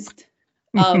 organized.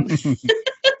 And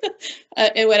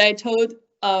when I told,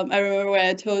 I remember when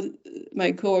I told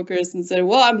my coworkers and said,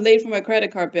 "Well, I'm late for my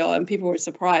credit card bill," and people were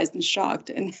surprised and shocked.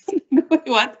 And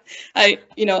what? I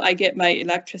get my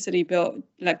electricity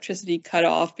cut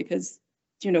off because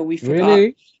we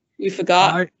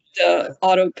forgot the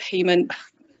auto payment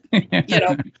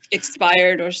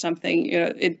expired or something.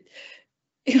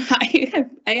 I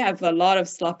have a lot of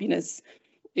sloppiness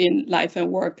in life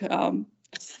and work, and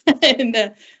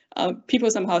people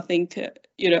somehow think,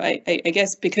 I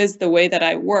guess because the way that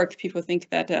I work, people think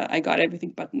that I got everything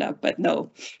buttoned up, but no.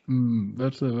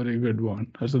 That's a very good one.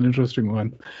 That's an interesting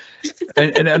one.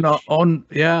 and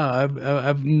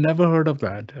I've never heard of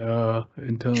that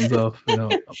in terms of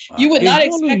You would not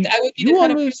expect always, I would be the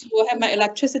kind of person who will have my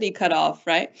electricity cut off,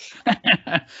 right?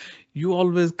 You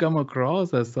always come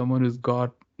across as someone who's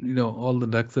got all the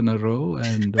ducks in a row,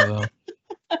 and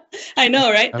I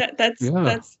know, right? That's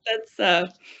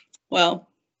well,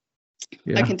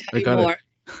 yeah, I can tell you more.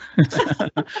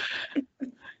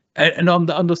 And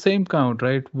on the same count,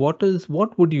 right? What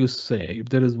would you say if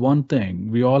there is one thing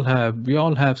we all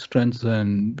have strengths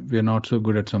and we're not so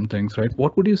good at some things, right?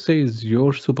 What would you say is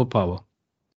your superpower?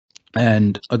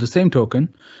 And at the same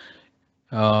token,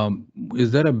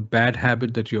 is there a bad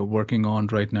habit that you're working on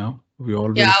right now? We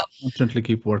always constantly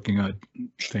keep working on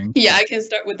things. Yeah, I can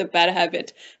start with the bad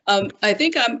habit. I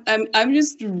think I'm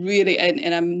just really,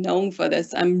 and I'm known for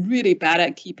this, I'm really bad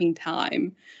at keeping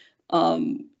time.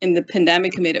 And the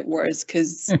pandemic made it worse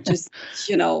because just,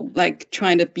 like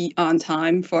trying to be on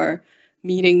time for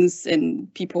meetings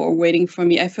and people are waiting for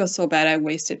me. I feel so bad I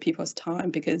wasted people's time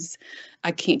because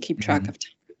I can't keep track of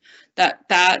time.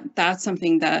 That's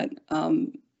something that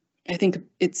I think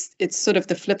it's sort of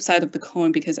the flip side of the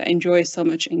coin because I enjoy so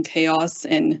much in chaos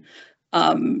and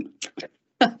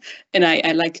and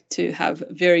I like to have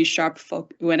very sharp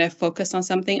focus. When I focus on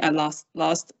something, I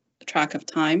lost track of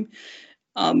time.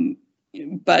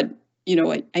 But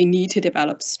I need to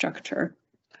develop structure,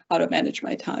 how to manage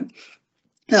my time.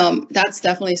 That's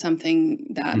definitely something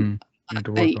that I'm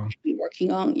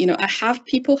working on. I have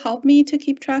people help me to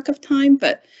keep track of time,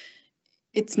 but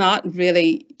it's not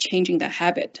really changing the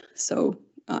habit. So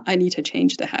I need to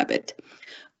change the habit.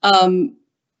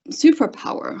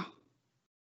 Superpower.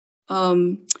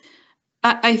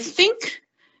 I think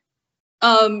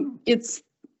it's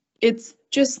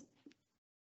just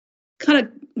kind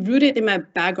of rooted in my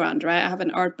background, right? I have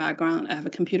an art background. I have a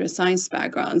computer science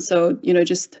background. So,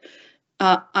 just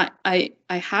I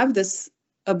have this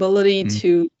ability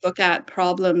to look at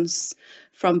problems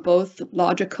from both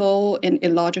logical and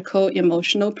illogical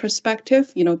emotional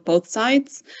perspective, both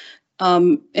sides.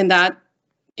 And that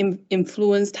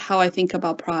influenced how I think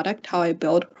about product, how I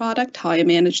build product, how I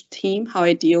manage team, how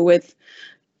I deal with,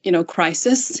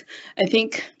 crisis. I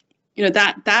think,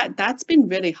 that's been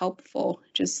really helpful,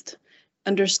 just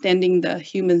understanding the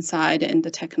human side and the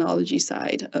technology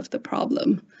side of the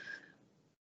problem.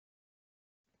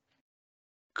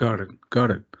 Got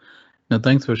it. Now,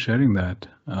 thanks for sharing that.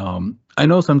 I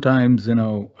know sometimes,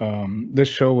 this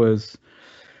show is,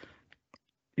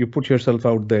 you put yourself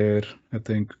out there. I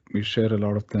think we share a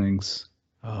lot of things,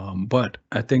 but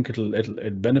I think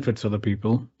it benefits other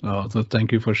people. So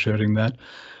thank you for sharing that.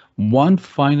 One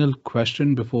final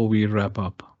question before we wrap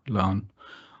up, Lon.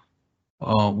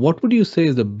 What would you say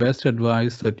is the best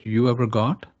advice that you ever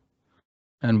got?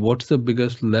 And what's the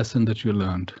biggest lesson that you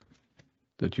learned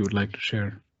that you would like to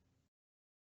share?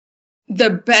 The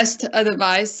best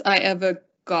advice I ever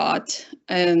got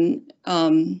and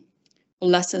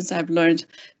lessons I've learned,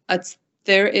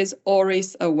 there is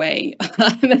always a way.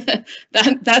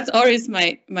 That's always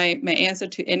my answer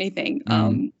to anything.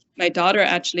 My daughter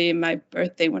actually,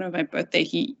 one of my birthday,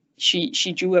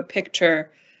 she drew a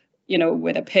picture,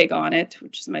 with a pig on it,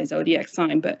 which is my zodiac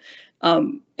sign. But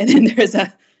and then there's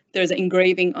an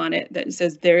engraving on it that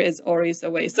says there is always a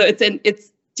way. So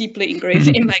it's deeply engraved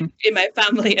in my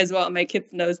family as well. My kids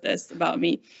knows this about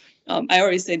me. I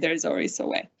always say there's always a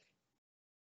way,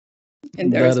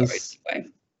 and there is always a way.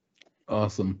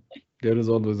 Awesome. There is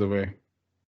always a way.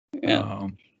 Yeah.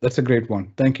 That's a great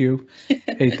one. Thank you.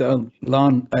 Hey,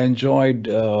 Lan, I enjoyed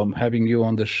having you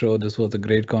on the show. This was a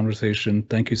great conversation.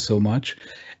 Thank you so much.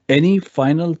 Any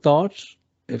final thoughts?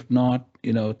 If not,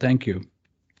 thank you.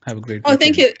 Have a great Oh,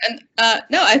 thank weekend. you. And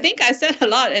no, I think I said a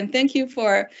lot, and thank you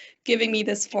for giving me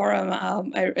this forum.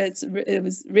 It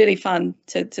was really fun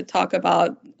to talk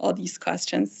about all these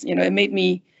questions. It made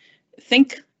me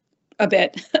think a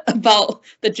bit about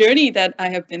the journey that I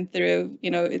have been through.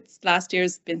 It's last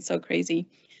year's been so crazy,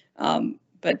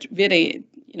 but really,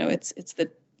 it's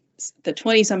the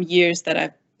 20 some years that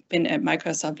I've been at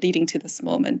Microsoft leading to this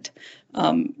moment.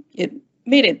 It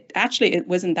made it actually, it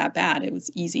wasn't that bad. It was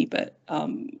easy, but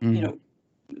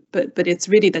but it's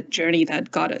really the journey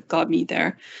that got me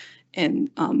there, and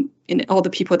all the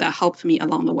people that helped me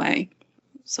along the way.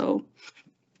 So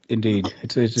Indeed,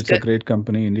 it's it's a good. great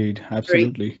company. Indeed, Great.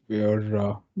 absolutely. We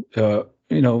are,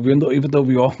 even though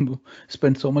we all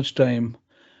spend so much time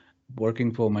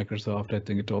working for Microsoft, I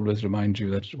think it always reminds you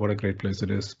that what a great place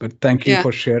it is. But thank you Yeah.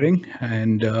 for sharing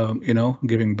and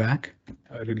giving back.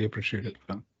 I really appreciate it.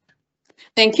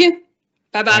 Thank you.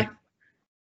 Bye-bye. Bye.